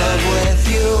so in love with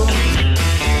you.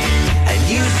 And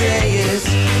you say it's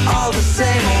all the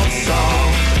same old song.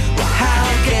 Well, how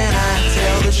can I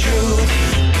tell the truth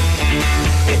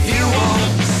if you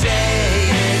won't say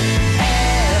it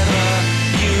ever?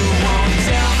 You won't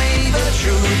tell me the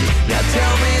truth. Now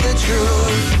tell me the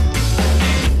truth.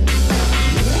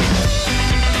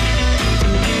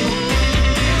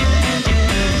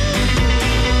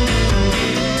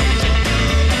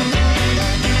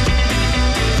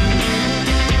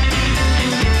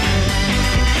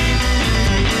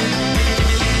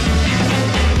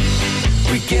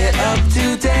 Get up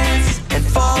to dance and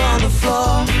fall on the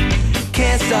floor.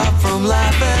 Can't stop from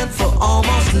laughing for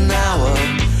almost an hour.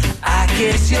 I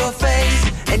kiss your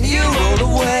face and you roll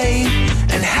away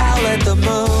and howl at the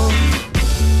moon.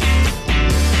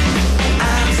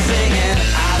 I'm singing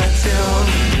out of tune,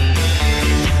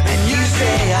 and you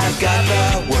say I've got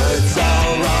the words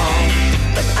all wrong,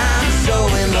 but I'm so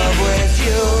in love with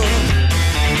you.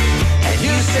 And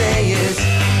you say it's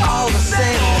all the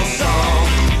same old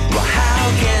song. Well, how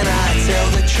can I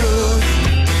tell the truth?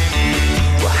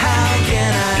 Well, how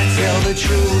can I tell the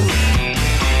truth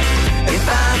if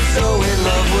I'm so in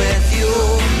love with you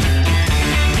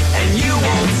and you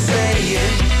won't say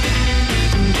it?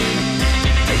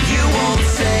 And you won't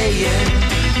say it.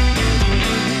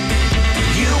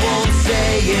 You won't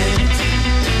say it.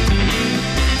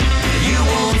 You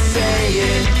won't say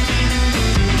it.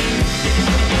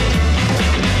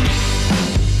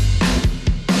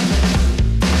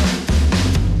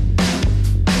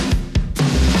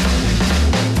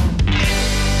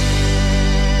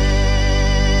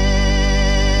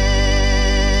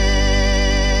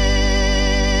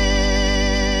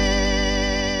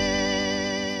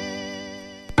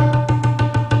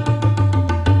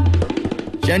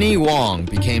 Jenny Wong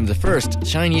became the first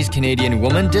Chinese-Canadian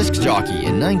woman disc jockey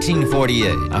in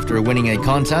 1948 after winning a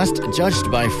contest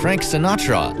judged by Frank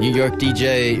Sinatra, New York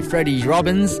DJ Freddie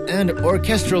Robbins, and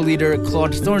orchestral leader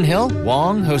Claude Thornhill.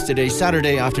 Wong hosted a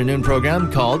Saturday afternoon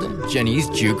program called Jenny's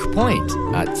Juke Point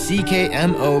at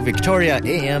CKMO Victoria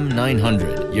AM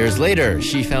 900. Years later,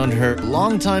 she found her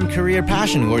longtime career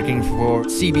passion working for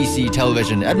CBC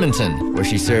Television Edmonton, where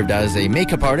she served as a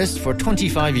makeup artist for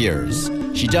 25 years.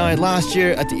 She died last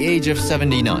year at the age of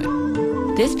 79.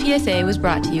 This PSA was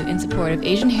brought to you in support of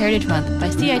Asian Heritage Month by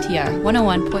CITR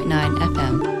 101.9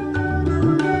 FM.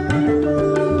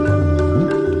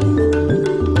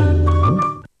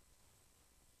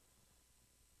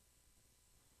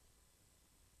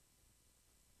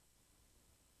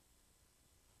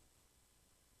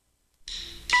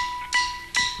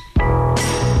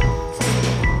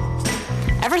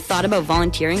 Ever thought about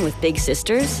volunteering with Big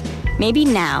Sisters? Maybe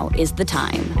now is the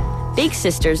time. Big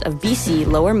Sisters of BC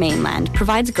Lower Mainland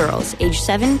provides girls aged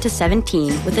 7 to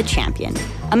 17 with a champion,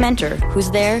 a mentor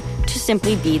who's there to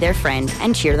simply be their friend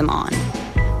and cheer them on.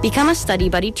 Become a study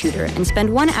buddy tutor and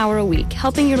spend 1 hour a week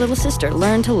helping your little sister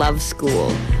learn to love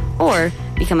school. Or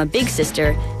become a Big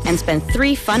Sister and spend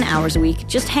 3 fun hours a week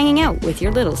just hanging out with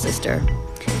your little sister.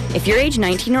 If you're age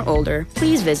 19 or older,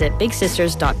 please visit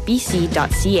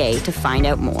bigsisters.bc.ca to find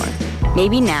out more.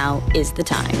 Maybe now is the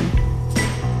time.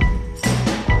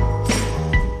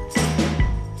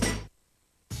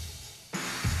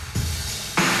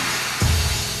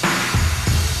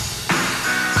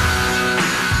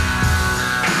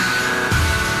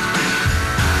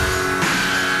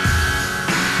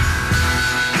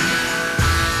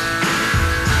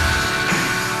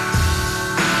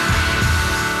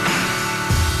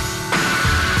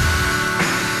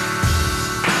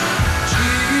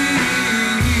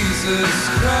 Jesus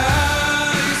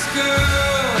Christ, girl.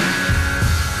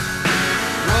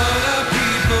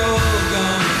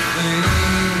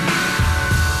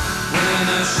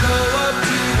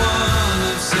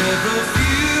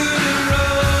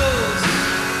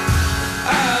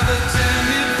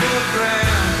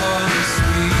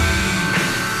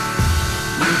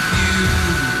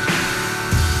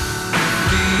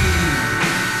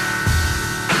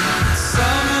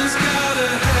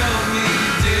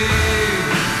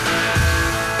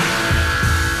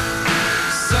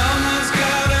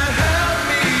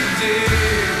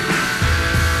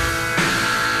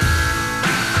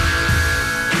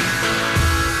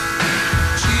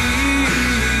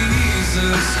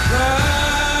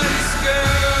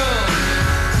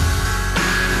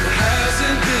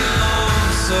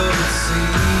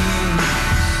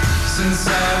 since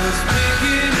I was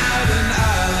picking out an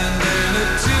island and a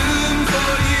tomb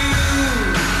for you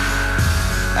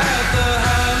at the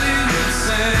Hollywood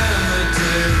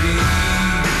Cemetery.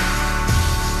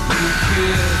 You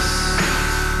kiss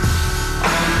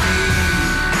on me.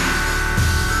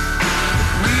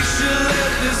 We should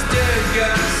let this dead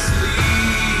guy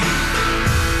sleep.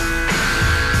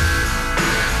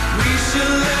 We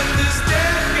should let this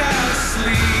dead guy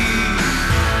sleep.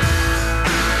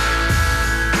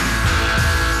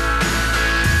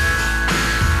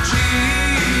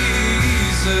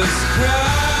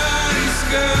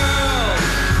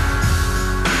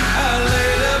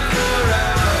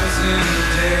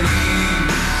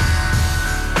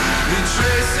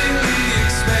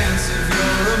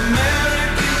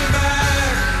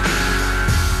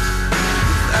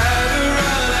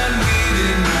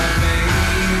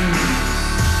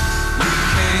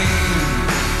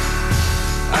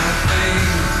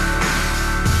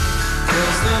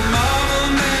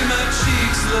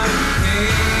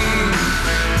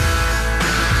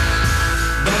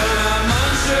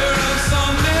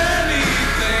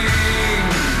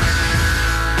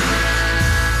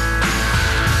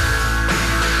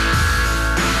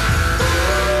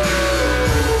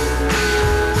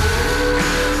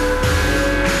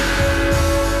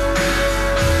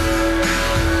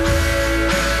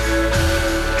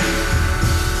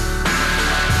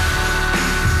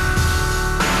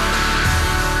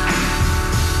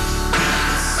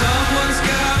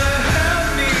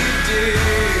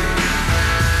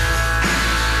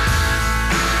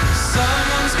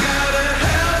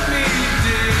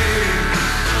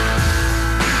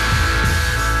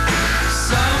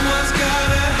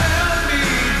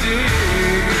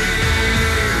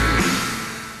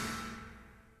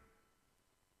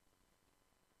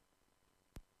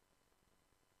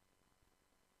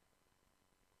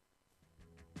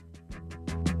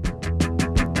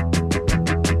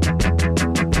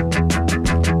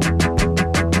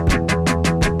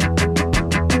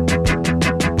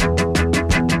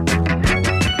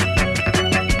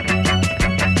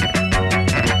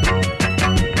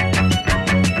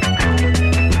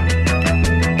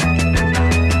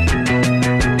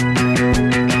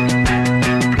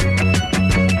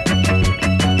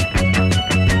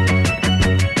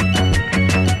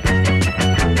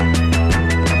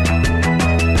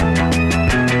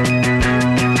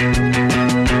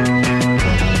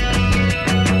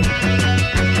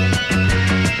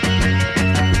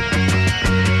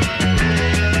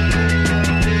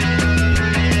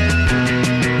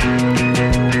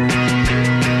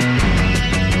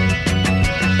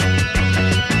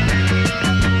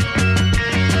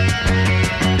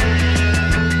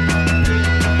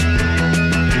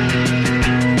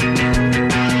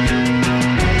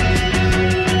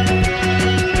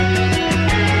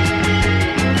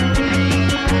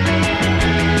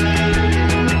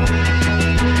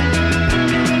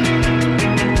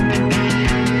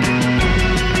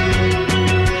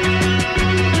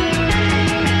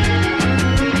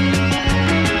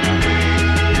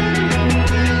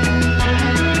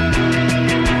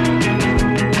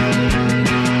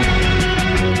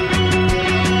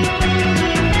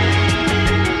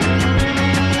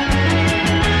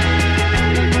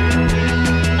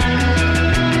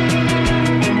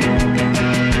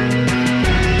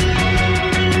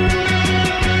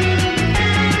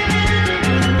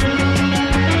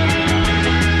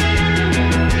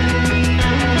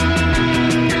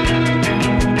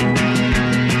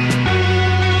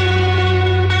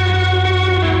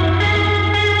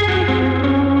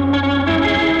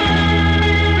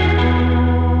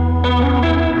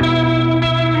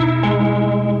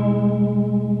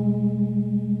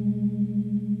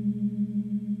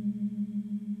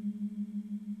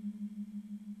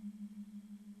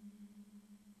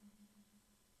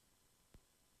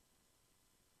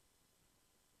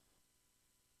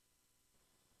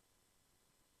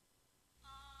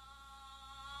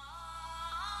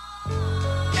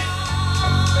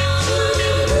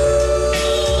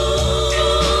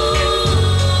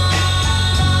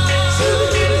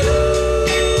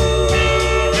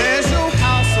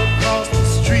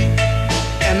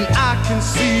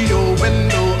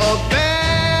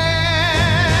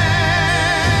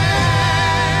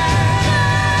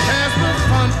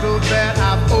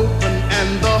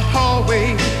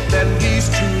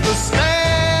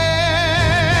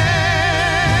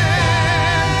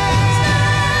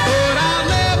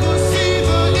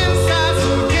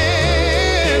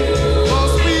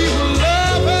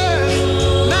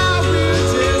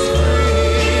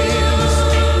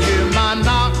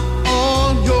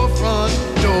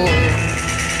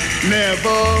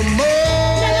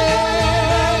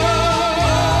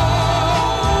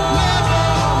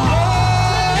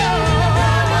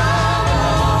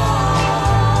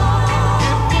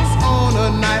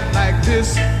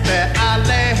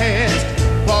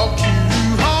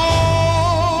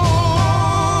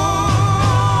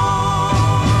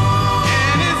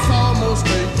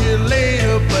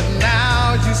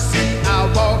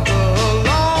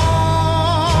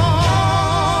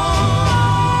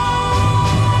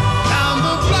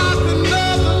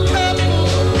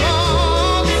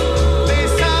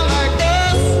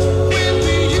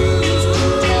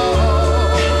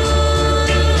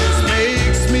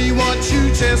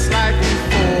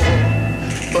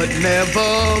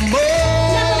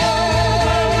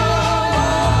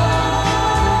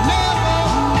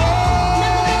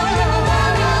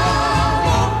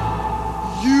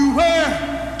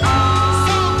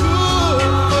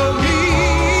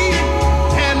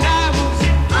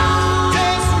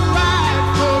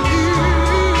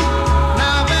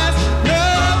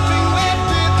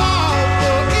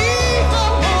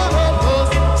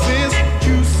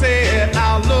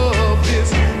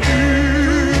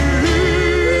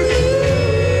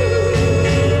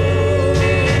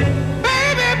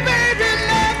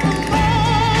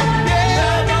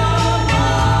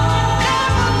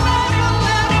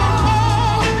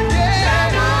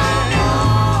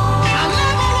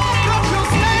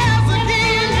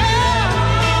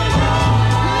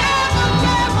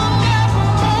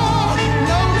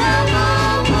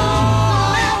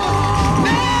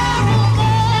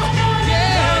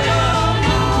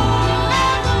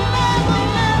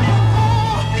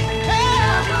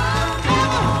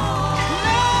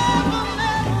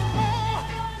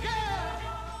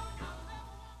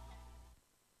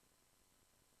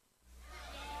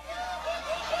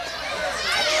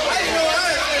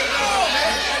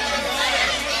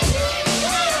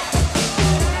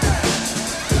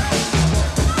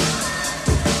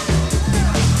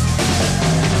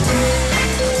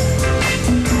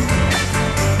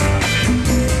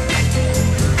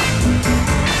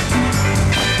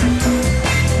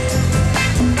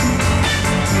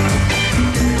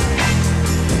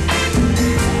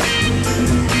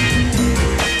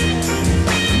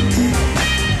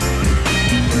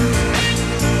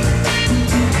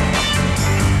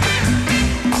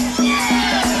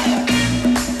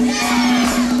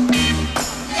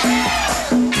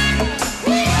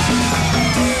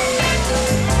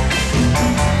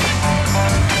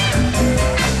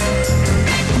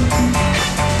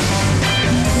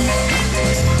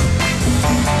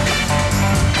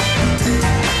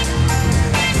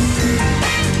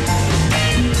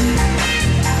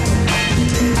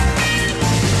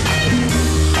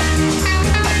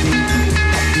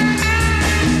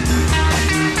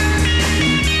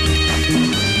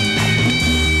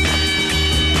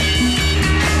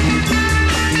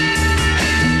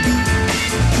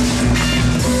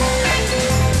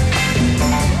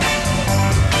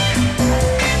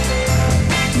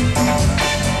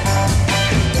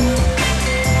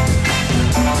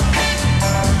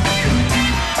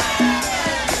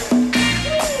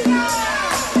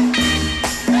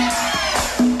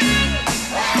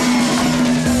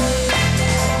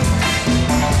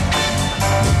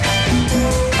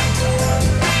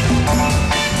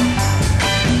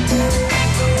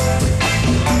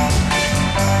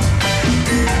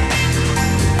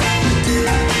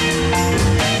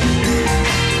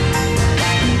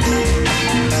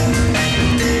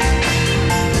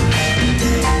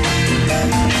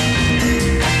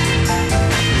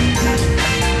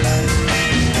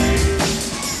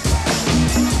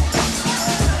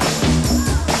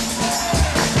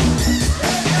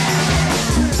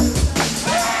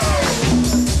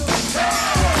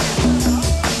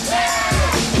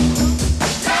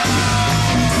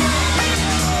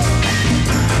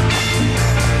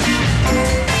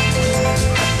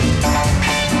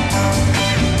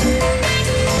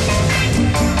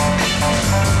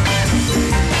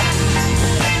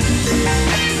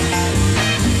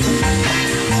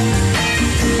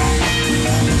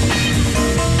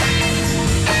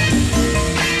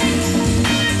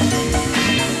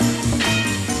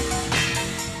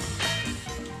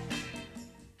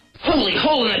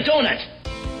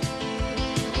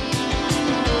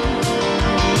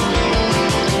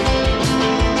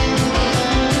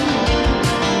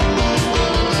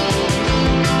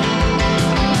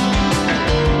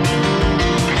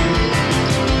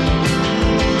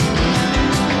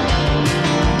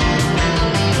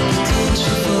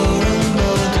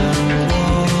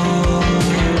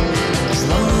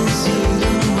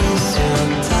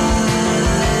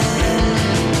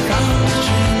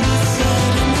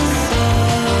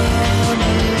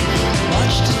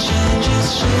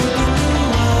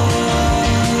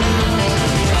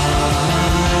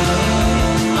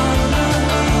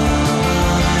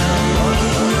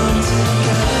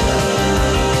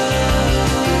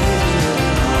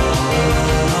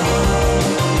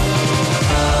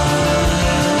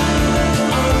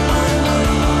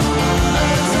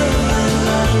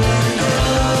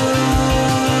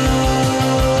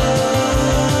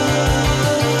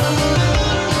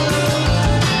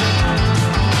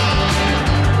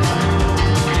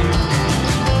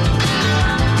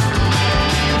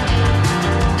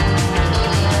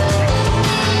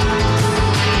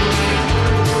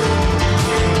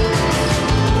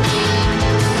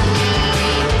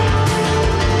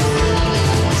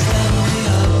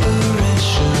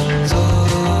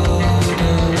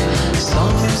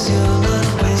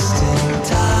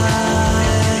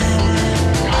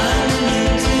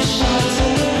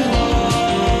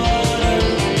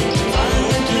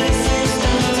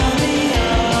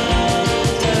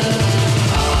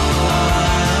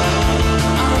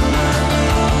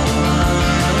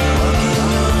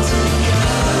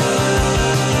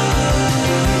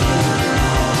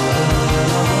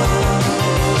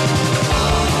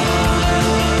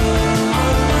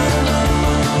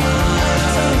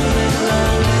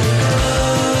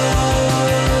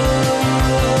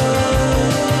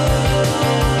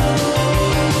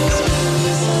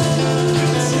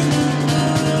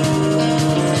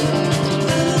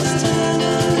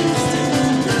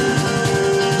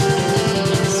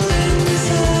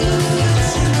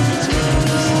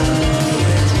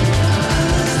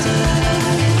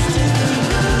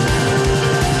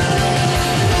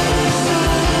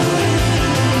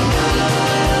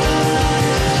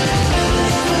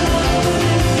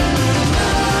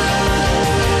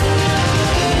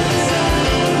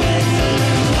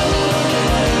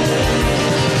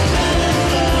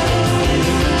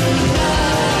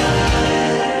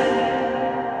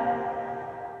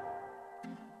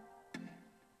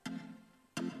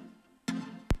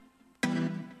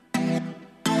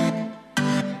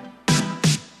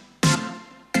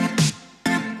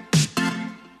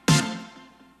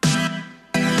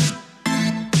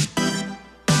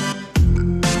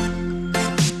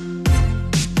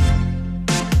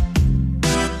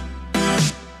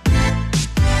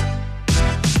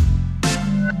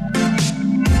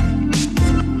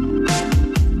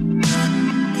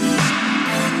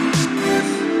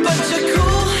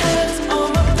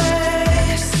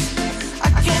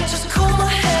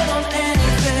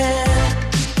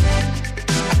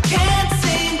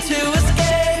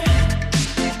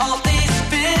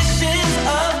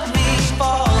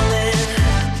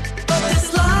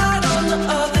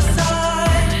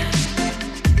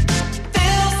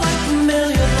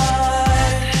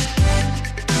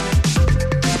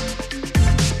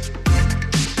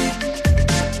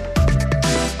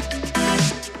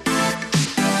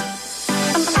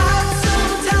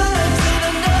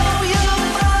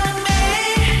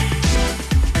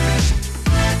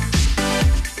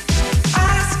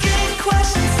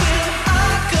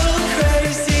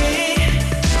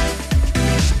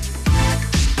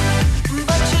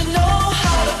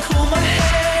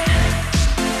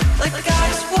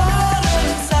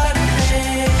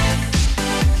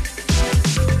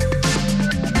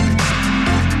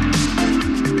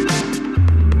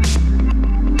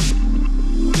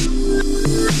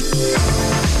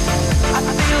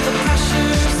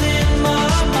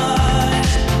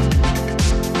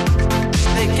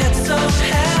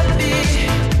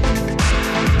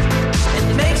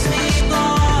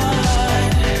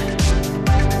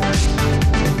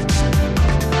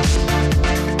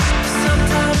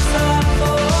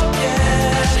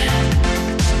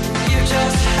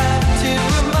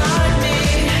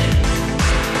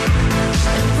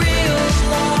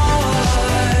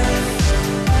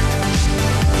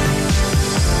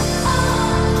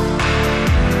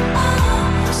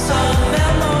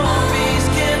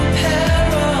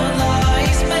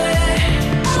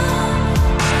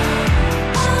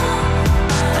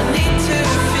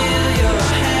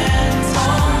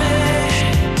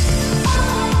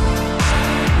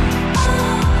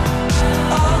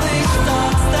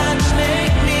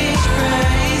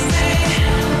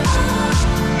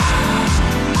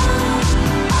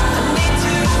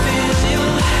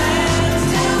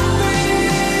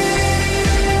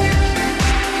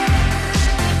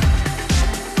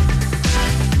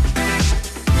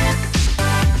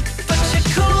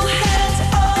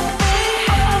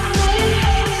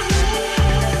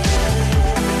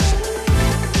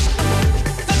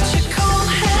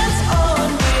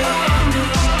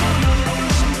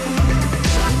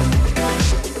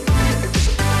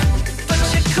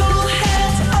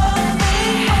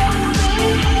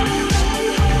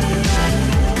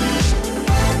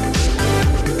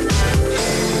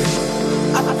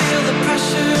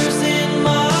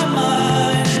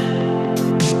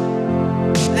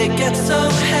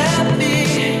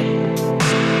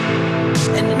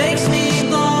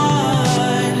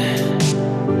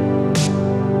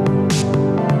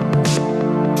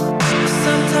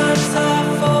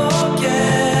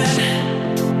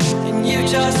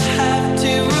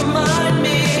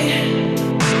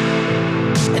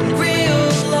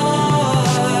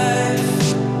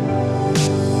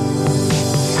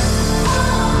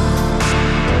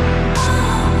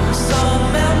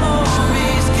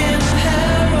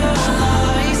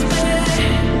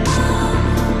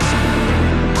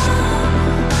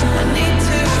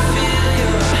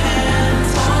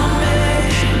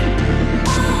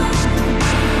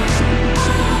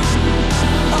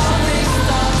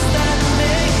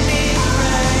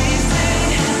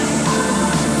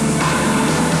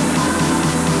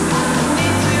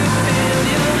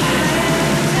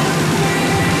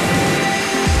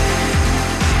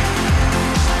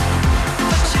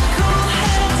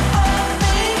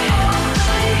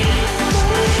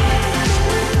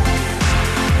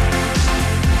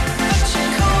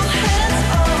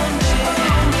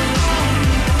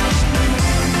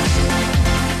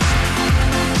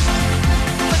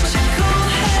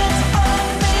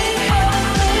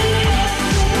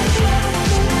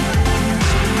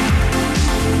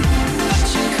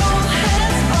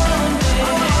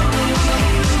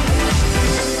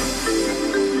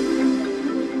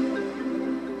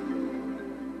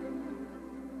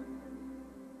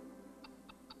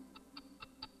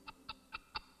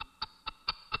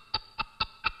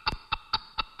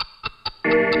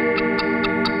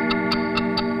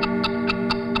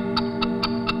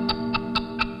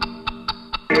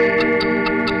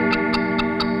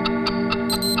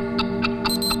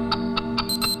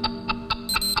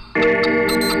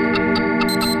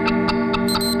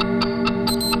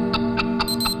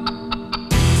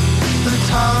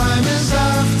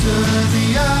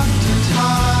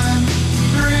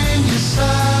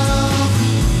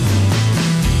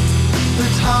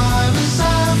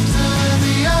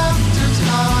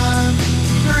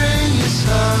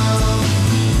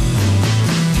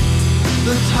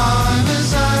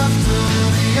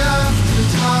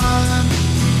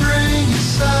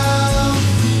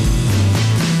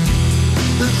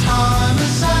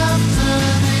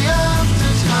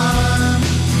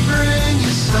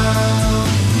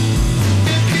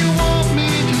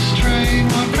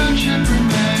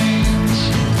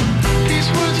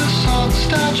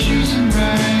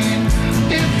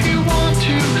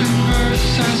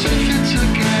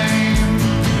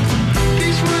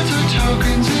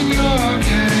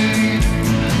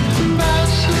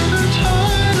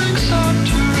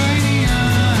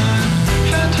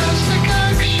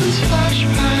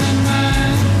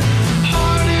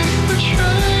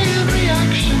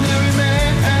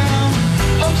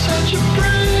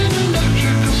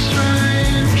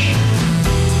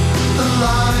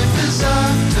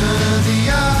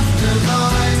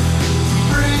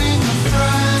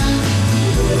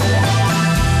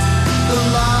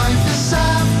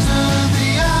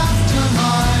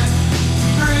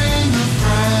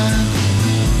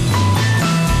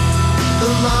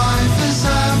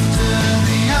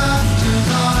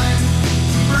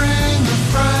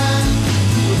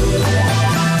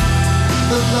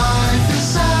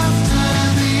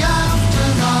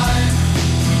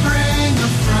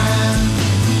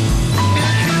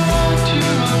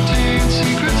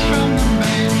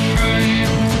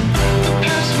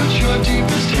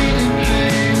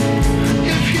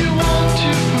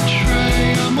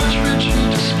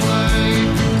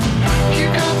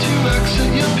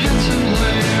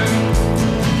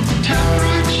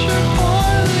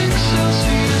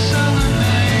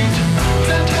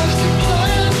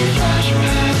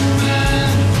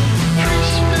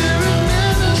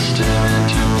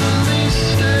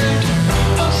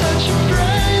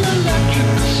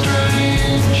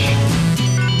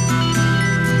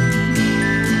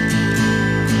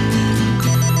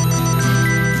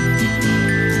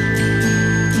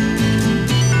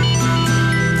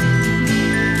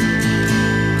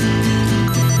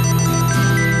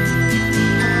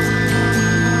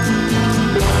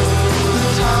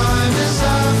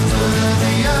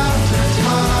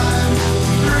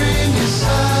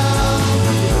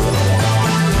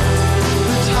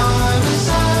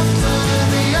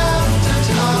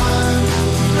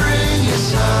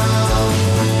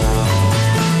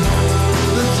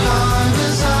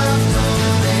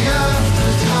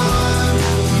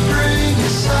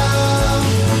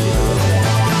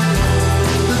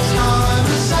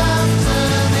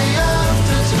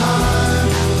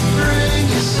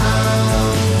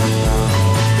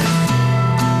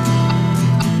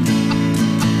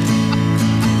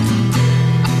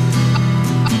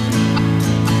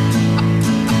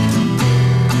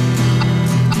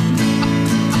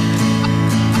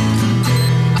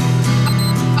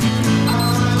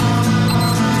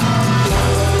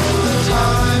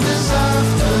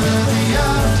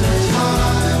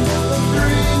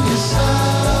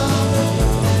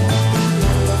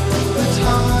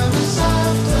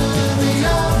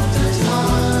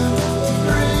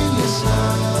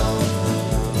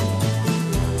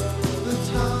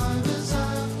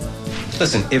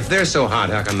 Listen, if they're so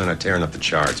hot, how come they're not tearing up the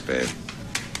charts, babe?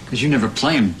 Because you never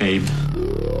play them, babe.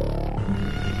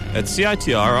 At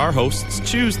CITR, our hosts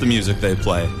choose the music they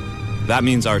play. That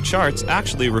means our charts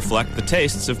actually reflect the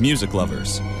tastes of music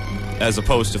lovers, as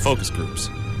opposed to focus groups.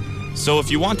 So if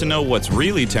you want to know what's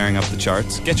really tearing up the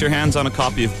charts, get your hands on a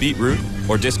copy of Beatroot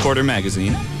or Discorder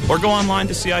magazine, or go online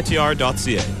to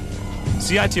CITR.ca.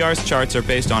 CITR's charts are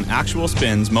based on actual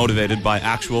spins motivated by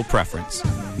actual preference.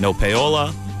 No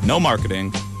payola, no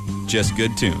marketing, just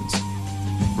good tunes.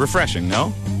 Refreshing,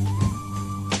 no?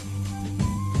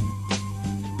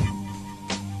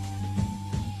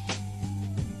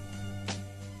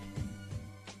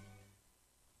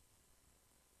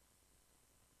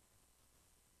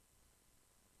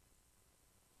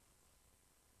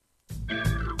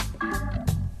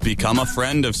 Become a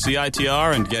friend of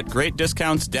CITR and get great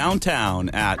discounts downtown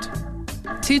at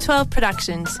 212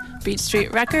 Productions, Beach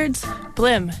Street Records,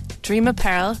 Blim, Dream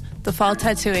Apparel, The Fall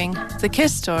Tattooing, The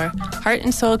Kiss Store, Heart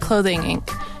and Soul Clothing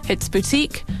Inc., Hits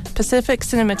Boutique, Pacific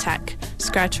Cinematheque,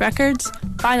 Scratch Records,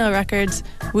 Vinyl Records,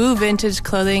 Woo Vintage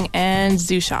Clothing, and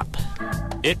Zoo Shop.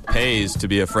 It pays to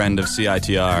be a friend of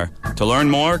CITR. To learn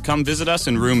more, come visit us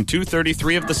in room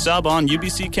 233 of the Sub on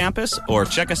UBC campus or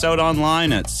check us out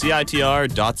online at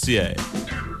CITR.ca.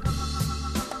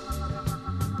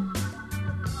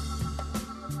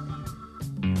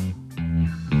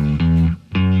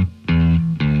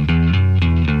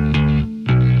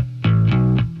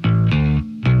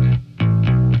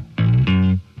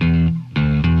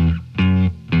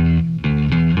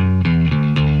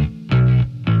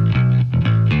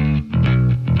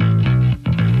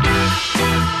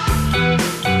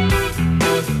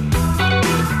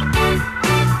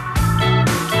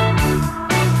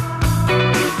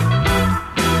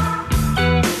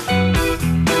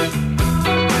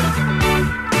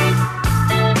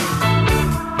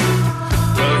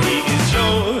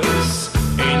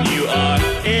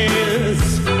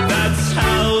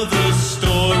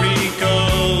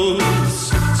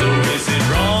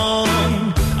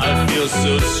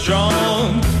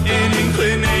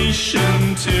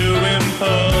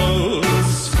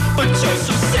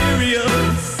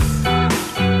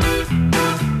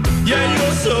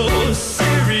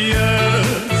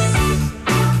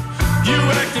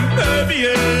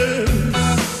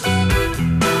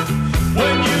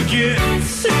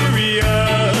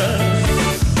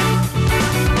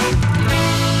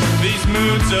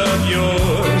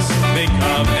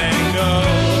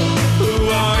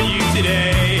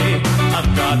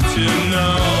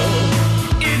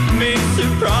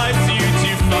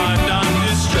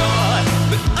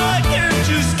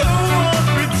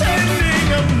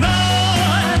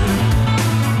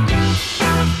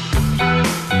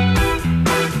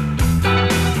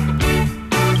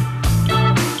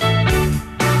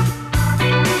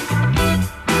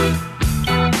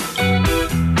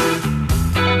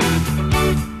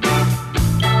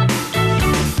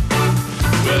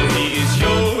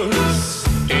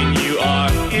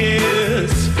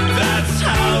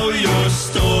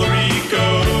 Story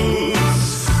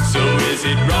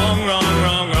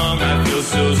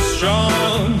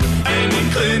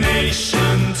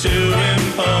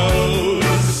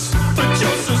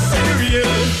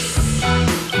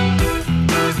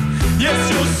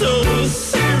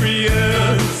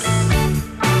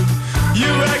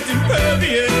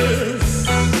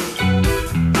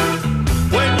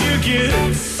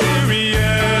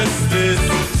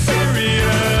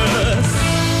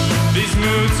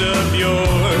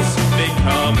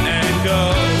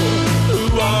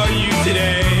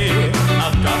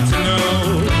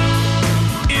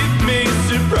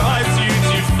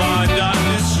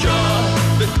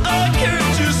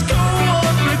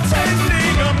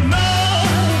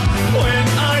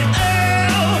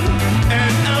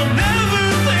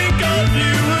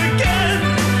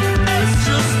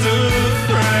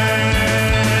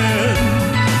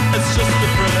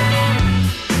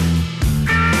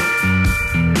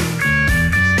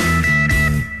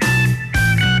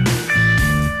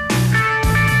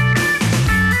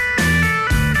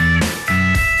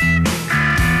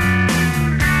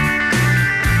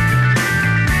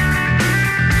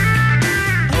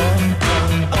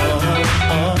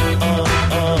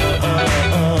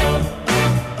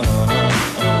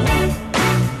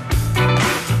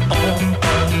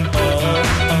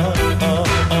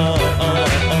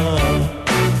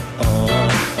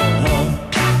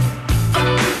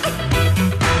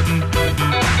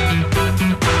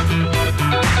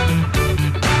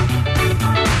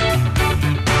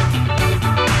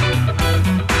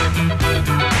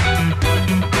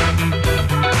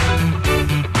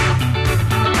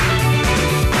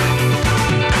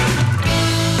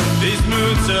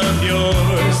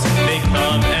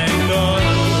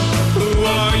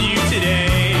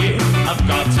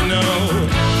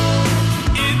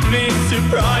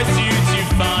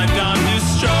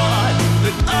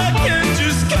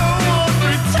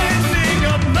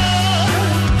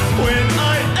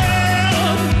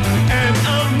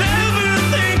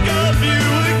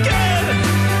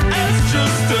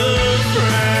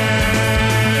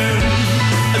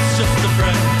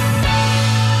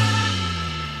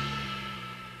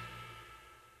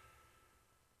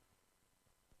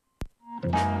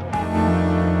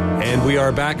And we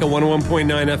are back at 101.9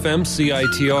 FM,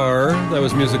 CITR. That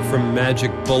was music from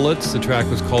Magic Bullets. The track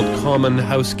was called Common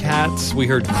House Cats. We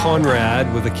heard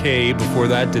Conrad with a K. Before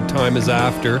that, did Time Is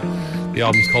After. The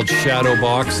album's called Shadow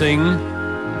Boxing.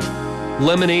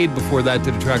 Lemonade, before that,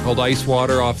 did a track called Ice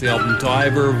Water off the album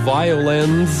Diver.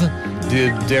 Violins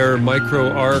did Der Micro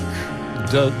Arc.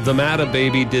 The Matta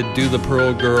Baby did Do the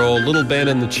Pearl Girl. Little Ben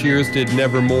and the Cheers did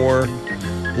Nevermore.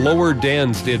 Lower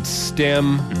Dens did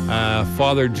Stem.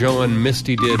 Father John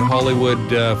Misty did Hollywood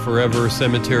Forever.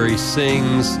 Cemetery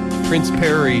Sings. Prince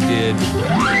Perry did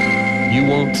You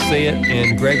Won't Say It.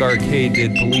 And Greg Arcade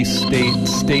did Police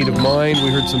State of Mind. We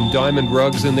heard some Diamond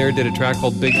Rugs in there. Did a track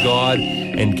called Big God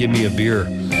and Give Me a Beer.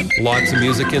 Lots of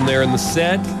music in there in the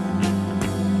set.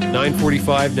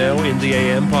 9:45 now in the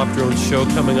AM. Pop Drones show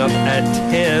coming up at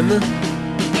 10.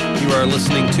 You are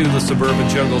listening to the Suburban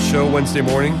Jungle Show Wednesday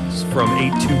mornings from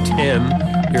 8 to 10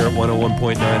 here at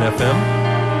 101.9 FM.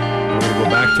 We're going to go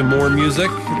back to more music.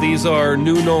 These are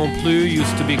Nous Non Plus,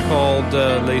 used to be called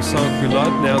Les Sans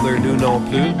Culottes. Now they're Nous Non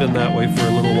Plus, been that way for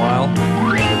a little while.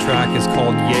 And the track is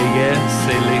called Yeah Yeah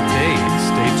C'est l'été.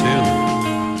 Stay tuned.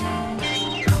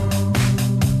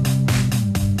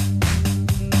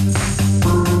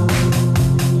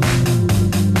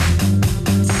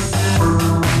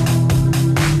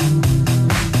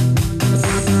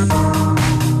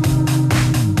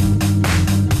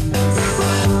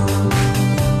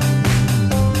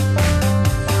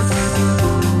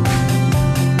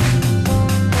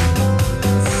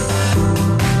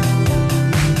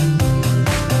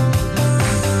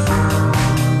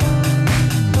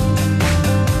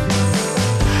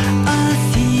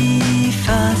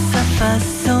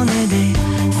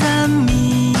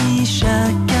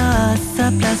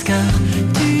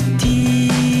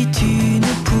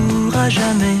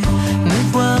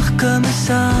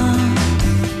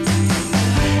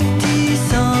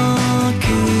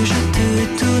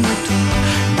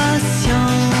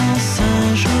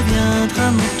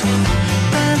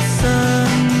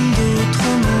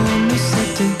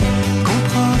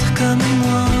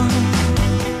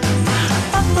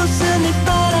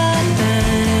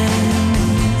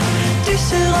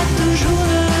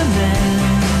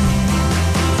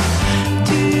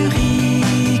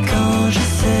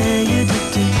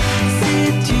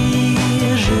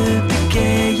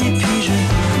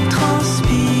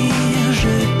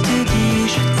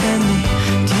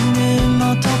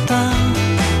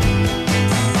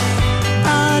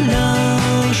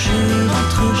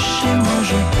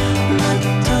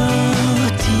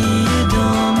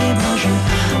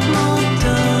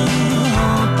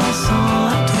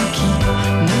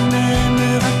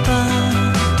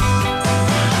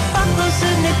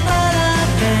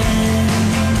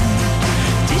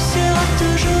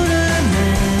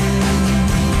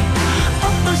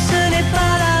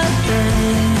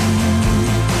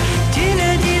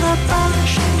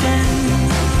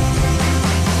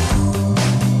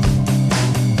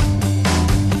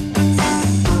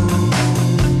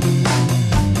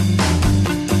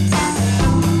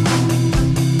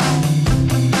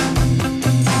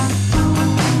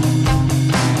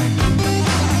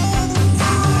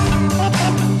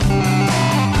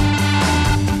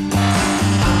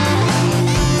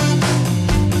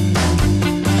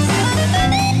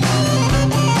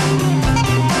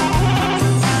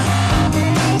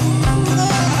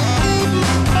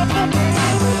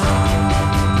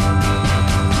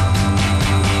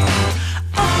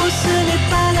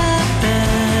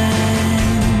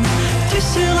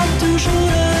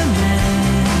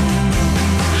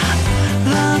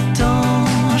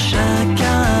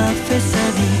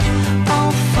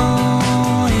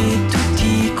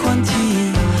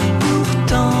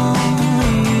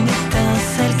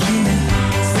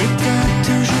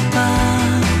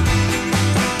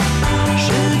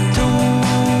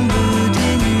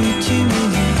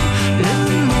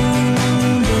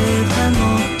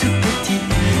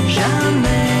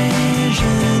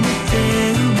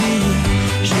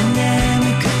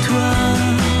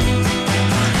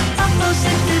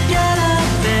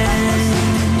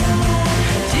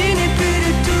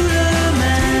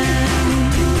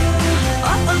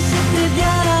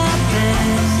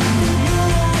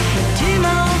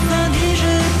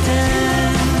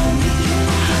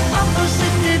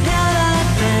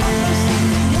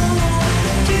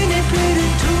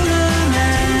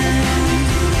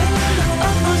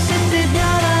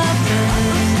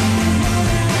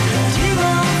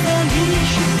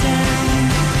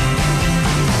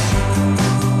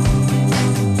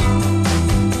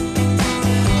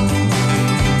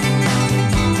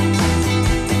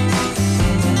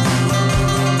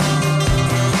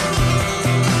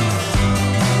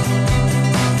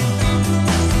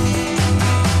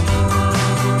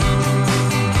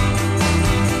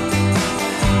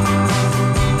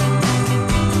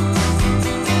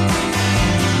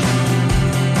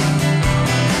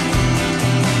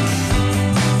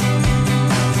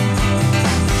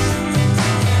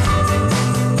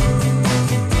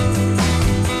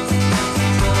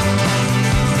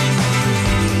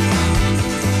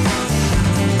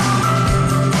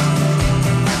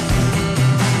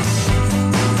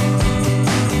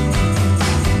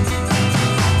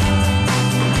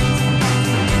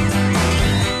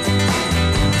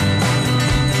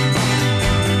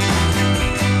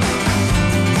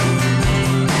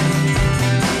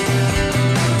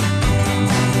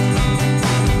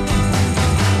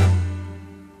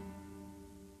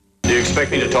 expect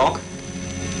me to talk?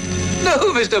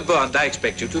 No, Mr. Bond, I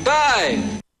expect you to die.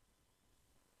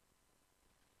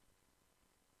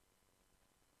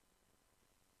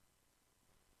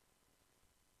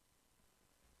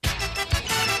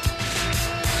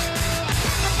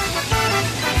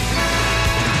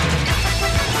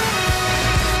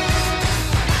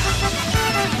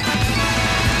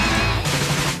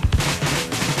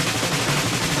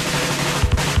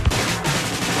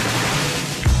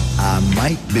 I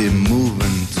might be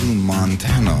moving to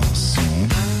Montana soon,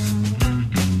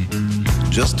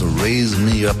 just to raise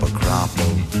me up a crop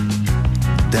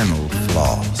of dental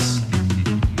floss.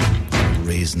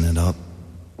 Raising it up,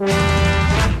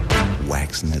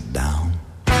 waxing it down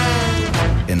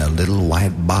in a little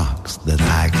white box that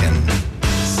I can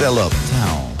sell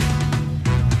uptown.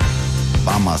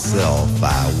 By myself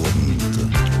I wouldn't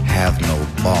have no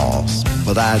boss,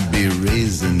 but I'd be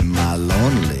raising my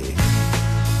lonely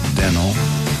dental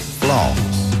floss.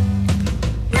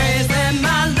 Raising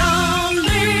my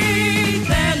lonely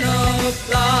dental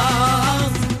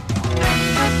floss.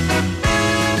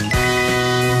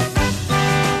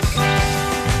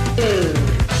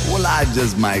 Well, I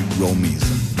just might grow me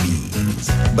some beans,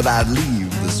 but I'd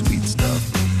leave the sweet stuff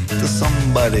to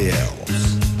somebody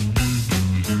else.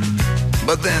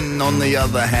 But then, on the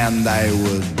other hand, I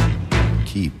would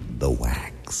keep the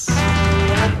wax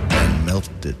and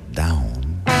melt it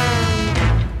down,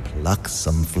 pluck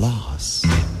some floss,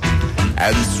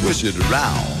 and swish it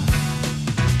around.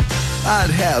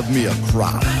 I'd have me a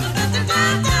crop,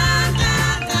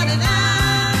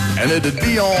 and it'd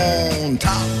be on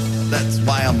top. That's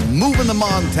why I'm moving to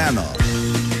Montana.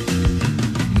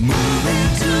 Moving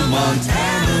to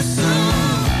Montana soon.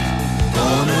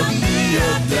 Gonna be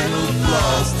a dental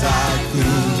floss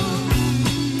tycoon.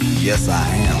 Yes, I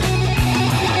am.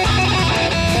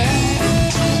 Moving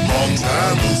to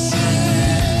Montana soon.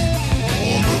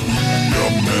 Gonna be a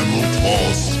dental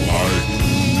floss tycoon.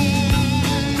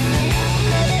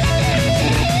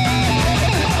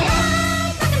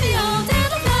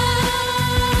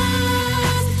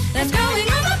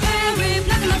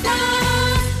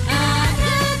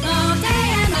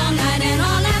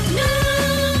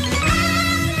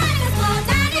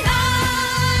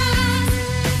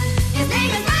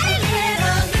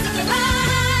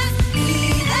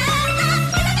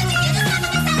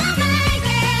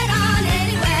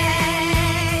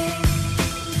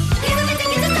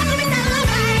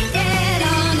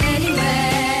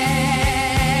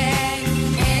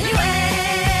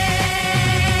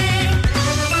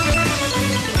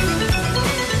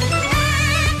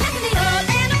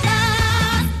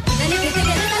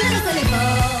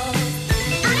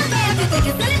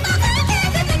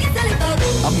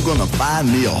 I'm gonna find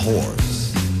me a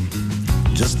horse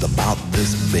just about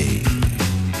this big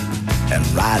and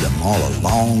ride him all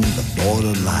along the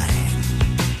borderline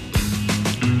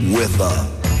with a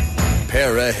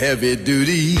pair of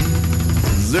heavy-duty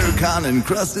zircon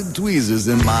encrusted tweezers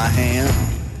in my hand.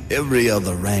 Every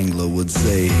other wrangler would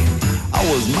say I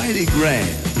was mighty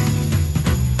grand.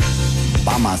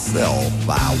 By myself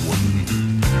I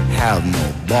wouldn't have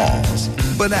no boss,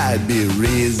 but I'd be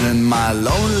raising my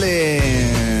lonely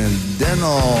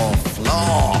dental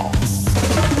floss.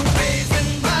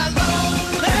 Raising my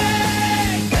lonely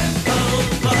dental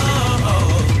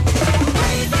floss.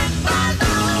 Raising my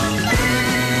lonely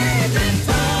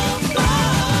dental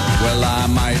floss. Well, I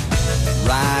might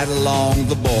ride along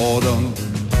the border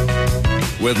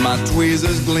with my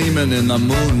tweezers gleaming in the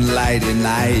moonlighty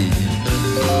night.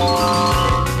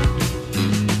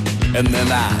 And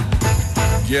then I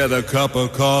get a cup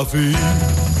of coffee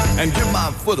and give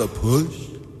my foot a push.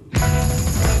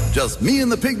 Just me and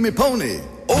the pygmy pony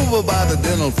over by the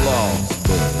dental floss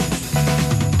bush.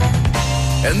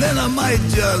 And then I might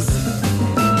just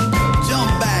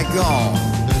jump back on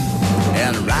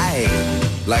and ride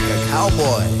like a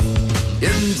cowboy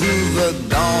into the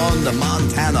dawn to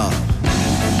Montana.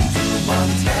 To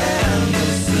Montana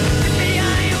soon.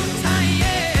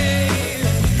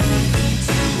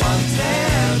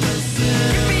 Montana.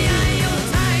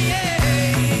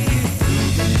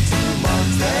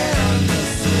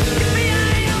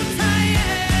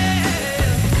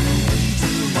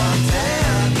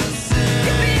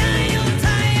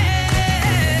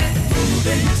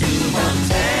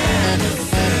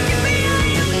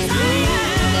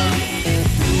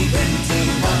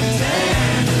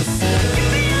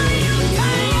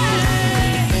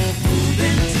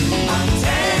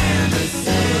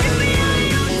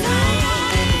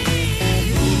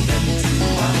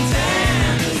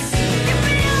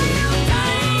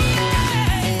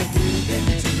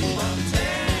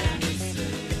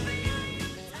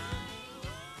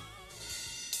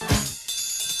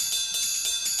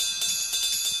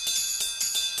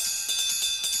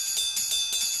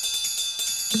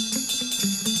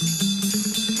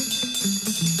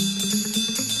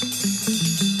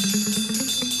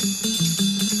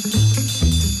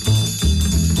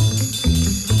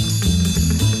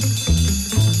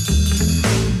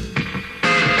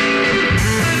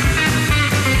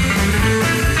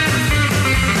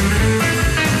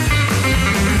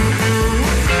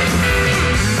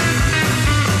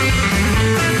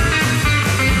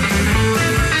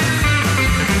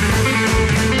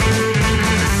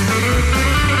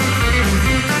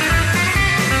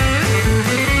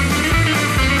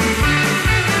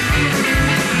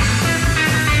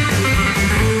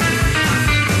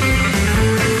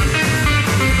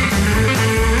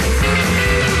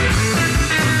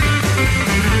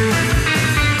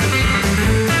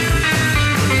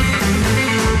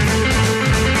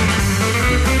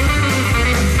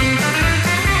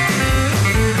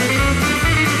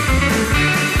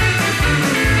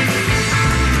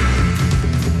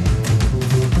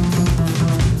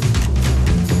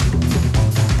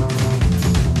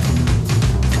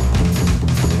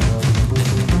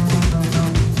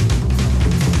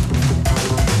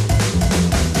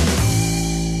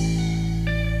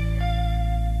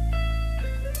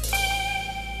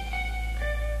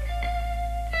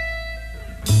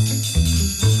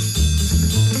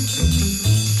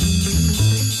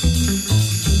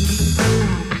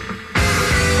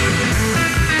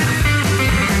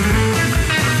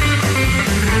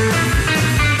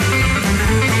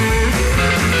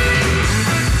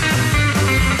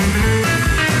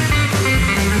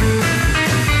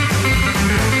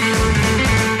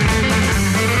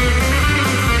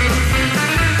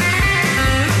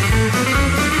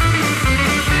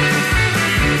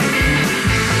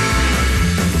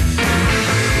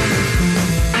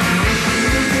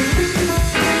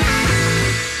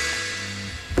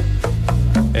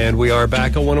 And we are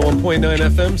back on 101.9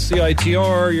 FM,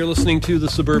 CITR. You're listening to the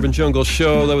Suburban Jungle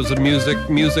Show. That was the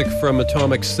music from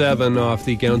Atomic 7 off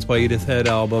the Gowns by Edith Head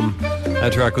album.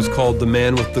 That track was called The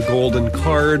Man with the Golden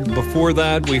Card. Before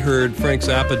that, we heard Frank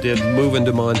Zappa did Movin'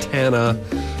 to Montana.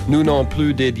 Nous non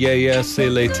plus did Yeah Yeah C'est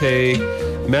l'été.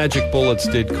 Magic Bullets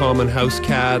did Common House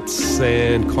Cats.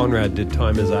 And Conrad did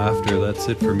Time Is After. That's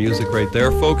it for music right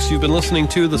there, folks. You've been listening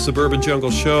to the Suburban Jungle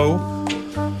Show.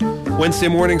 Wednesday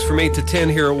mornings from 8 to 10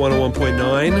 here at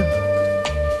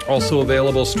 101.9. Also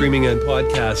available streaming and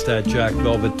podcast at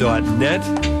jackvelvet.net.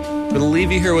 Going to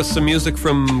leave you here with some music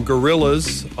from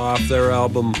Gorillaz off their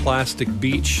album Plastic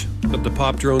Beach. Got the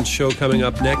Pop Drones show coming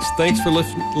up next. Thanks for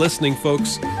listening,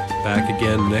 folks. Back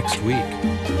again next week.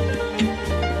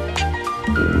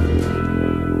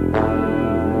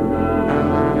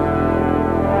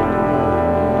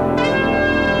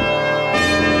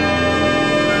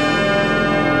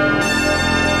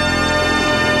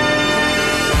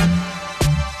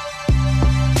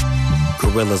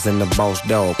 Gorillas in the Boss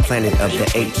Dog, Planet of the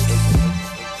Apes.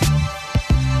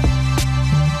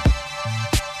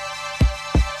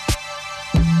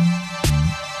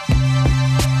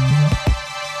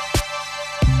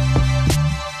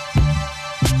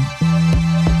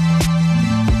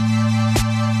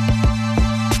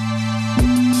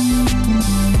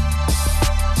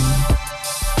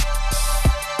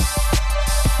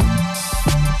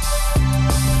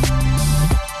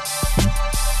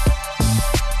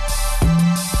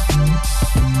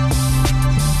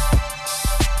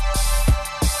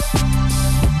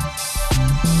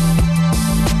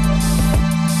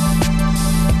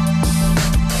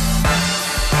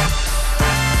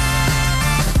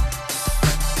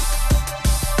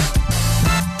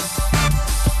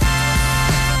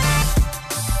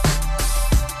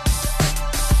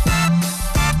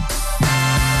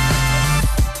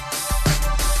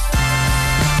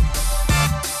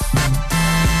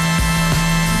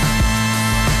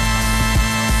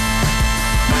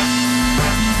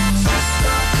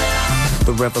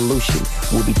 Revolution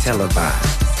will be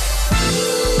televised.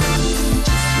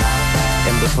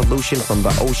 And the pollution from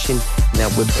the ocean, now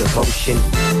with devotion.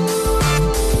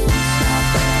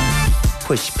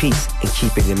 Push peace and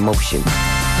keep it in motion.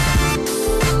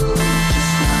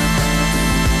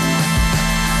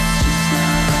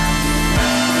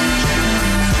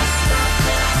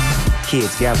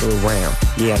 Kids gather around,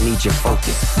 yeah, I need your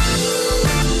focus.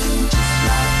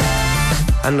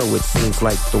 I know it seems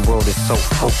like the world is so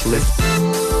hopeless.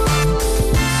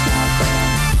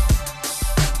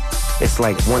 It's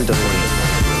like Wonderland.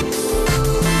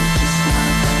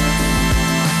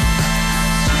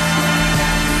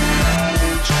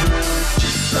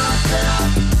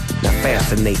 Now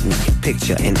fascinate me,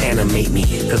 picture and animate me.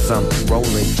 Cause I'm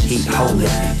rolling, heat holding,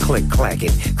 click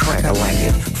clacking,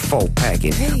 crack-a-lacking, full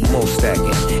packing, more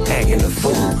stacking, acting a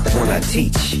fool when I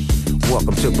teach.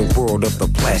 Welcome to the world of the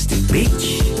plastic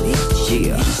beach.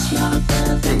 Yeah.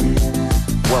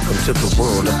 Welcome to the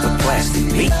world of the plastic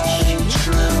beach.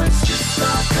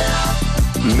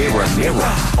 Mirror,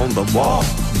 mirror on the wall.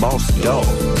 Boss dog,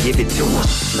 give it to him.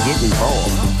 Get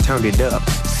involved, turn it up,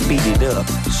 speed it up,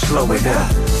 slow it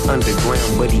up.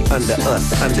 Underground, but he under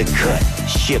us, undercut.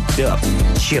 Shipped up,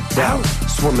 chipped out.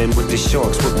 Swimming with the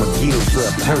sharks with my gills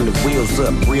up. Turn the wheels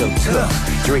up, real tough.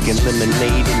 Drinking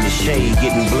lemonade in the shade,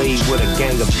 getting blade with a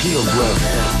gang of pilgrims.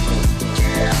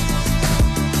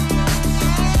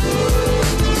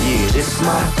 Yeah, this is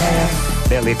my path.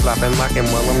 Belly flopping, rocking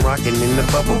while I'm rocking in the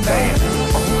bubble bath.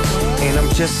 And I'm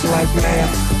just like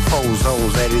math. Four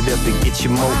zones added up to get you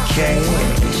more cash.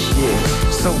 Yeah,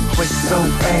 so quick, so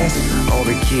fast. All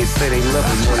the kids say they love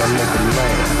it when I make them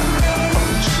laugh.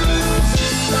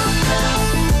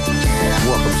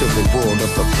 Welcome to the world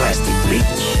of the plastic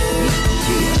beach.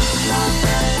 Yeah.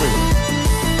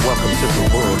 Welcome to the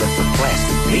world of the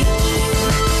plastic beach.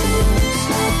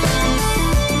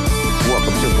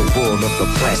 Welcome to the world of the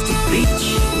plastic beach.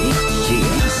 Yeah.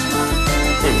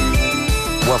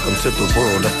 Welcome to the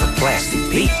world of the plastic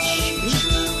beach.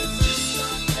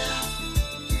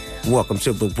 Welcome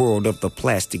to the world of the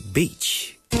plastic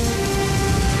beach.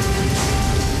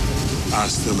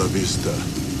 Hasta la vista,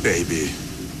 baby.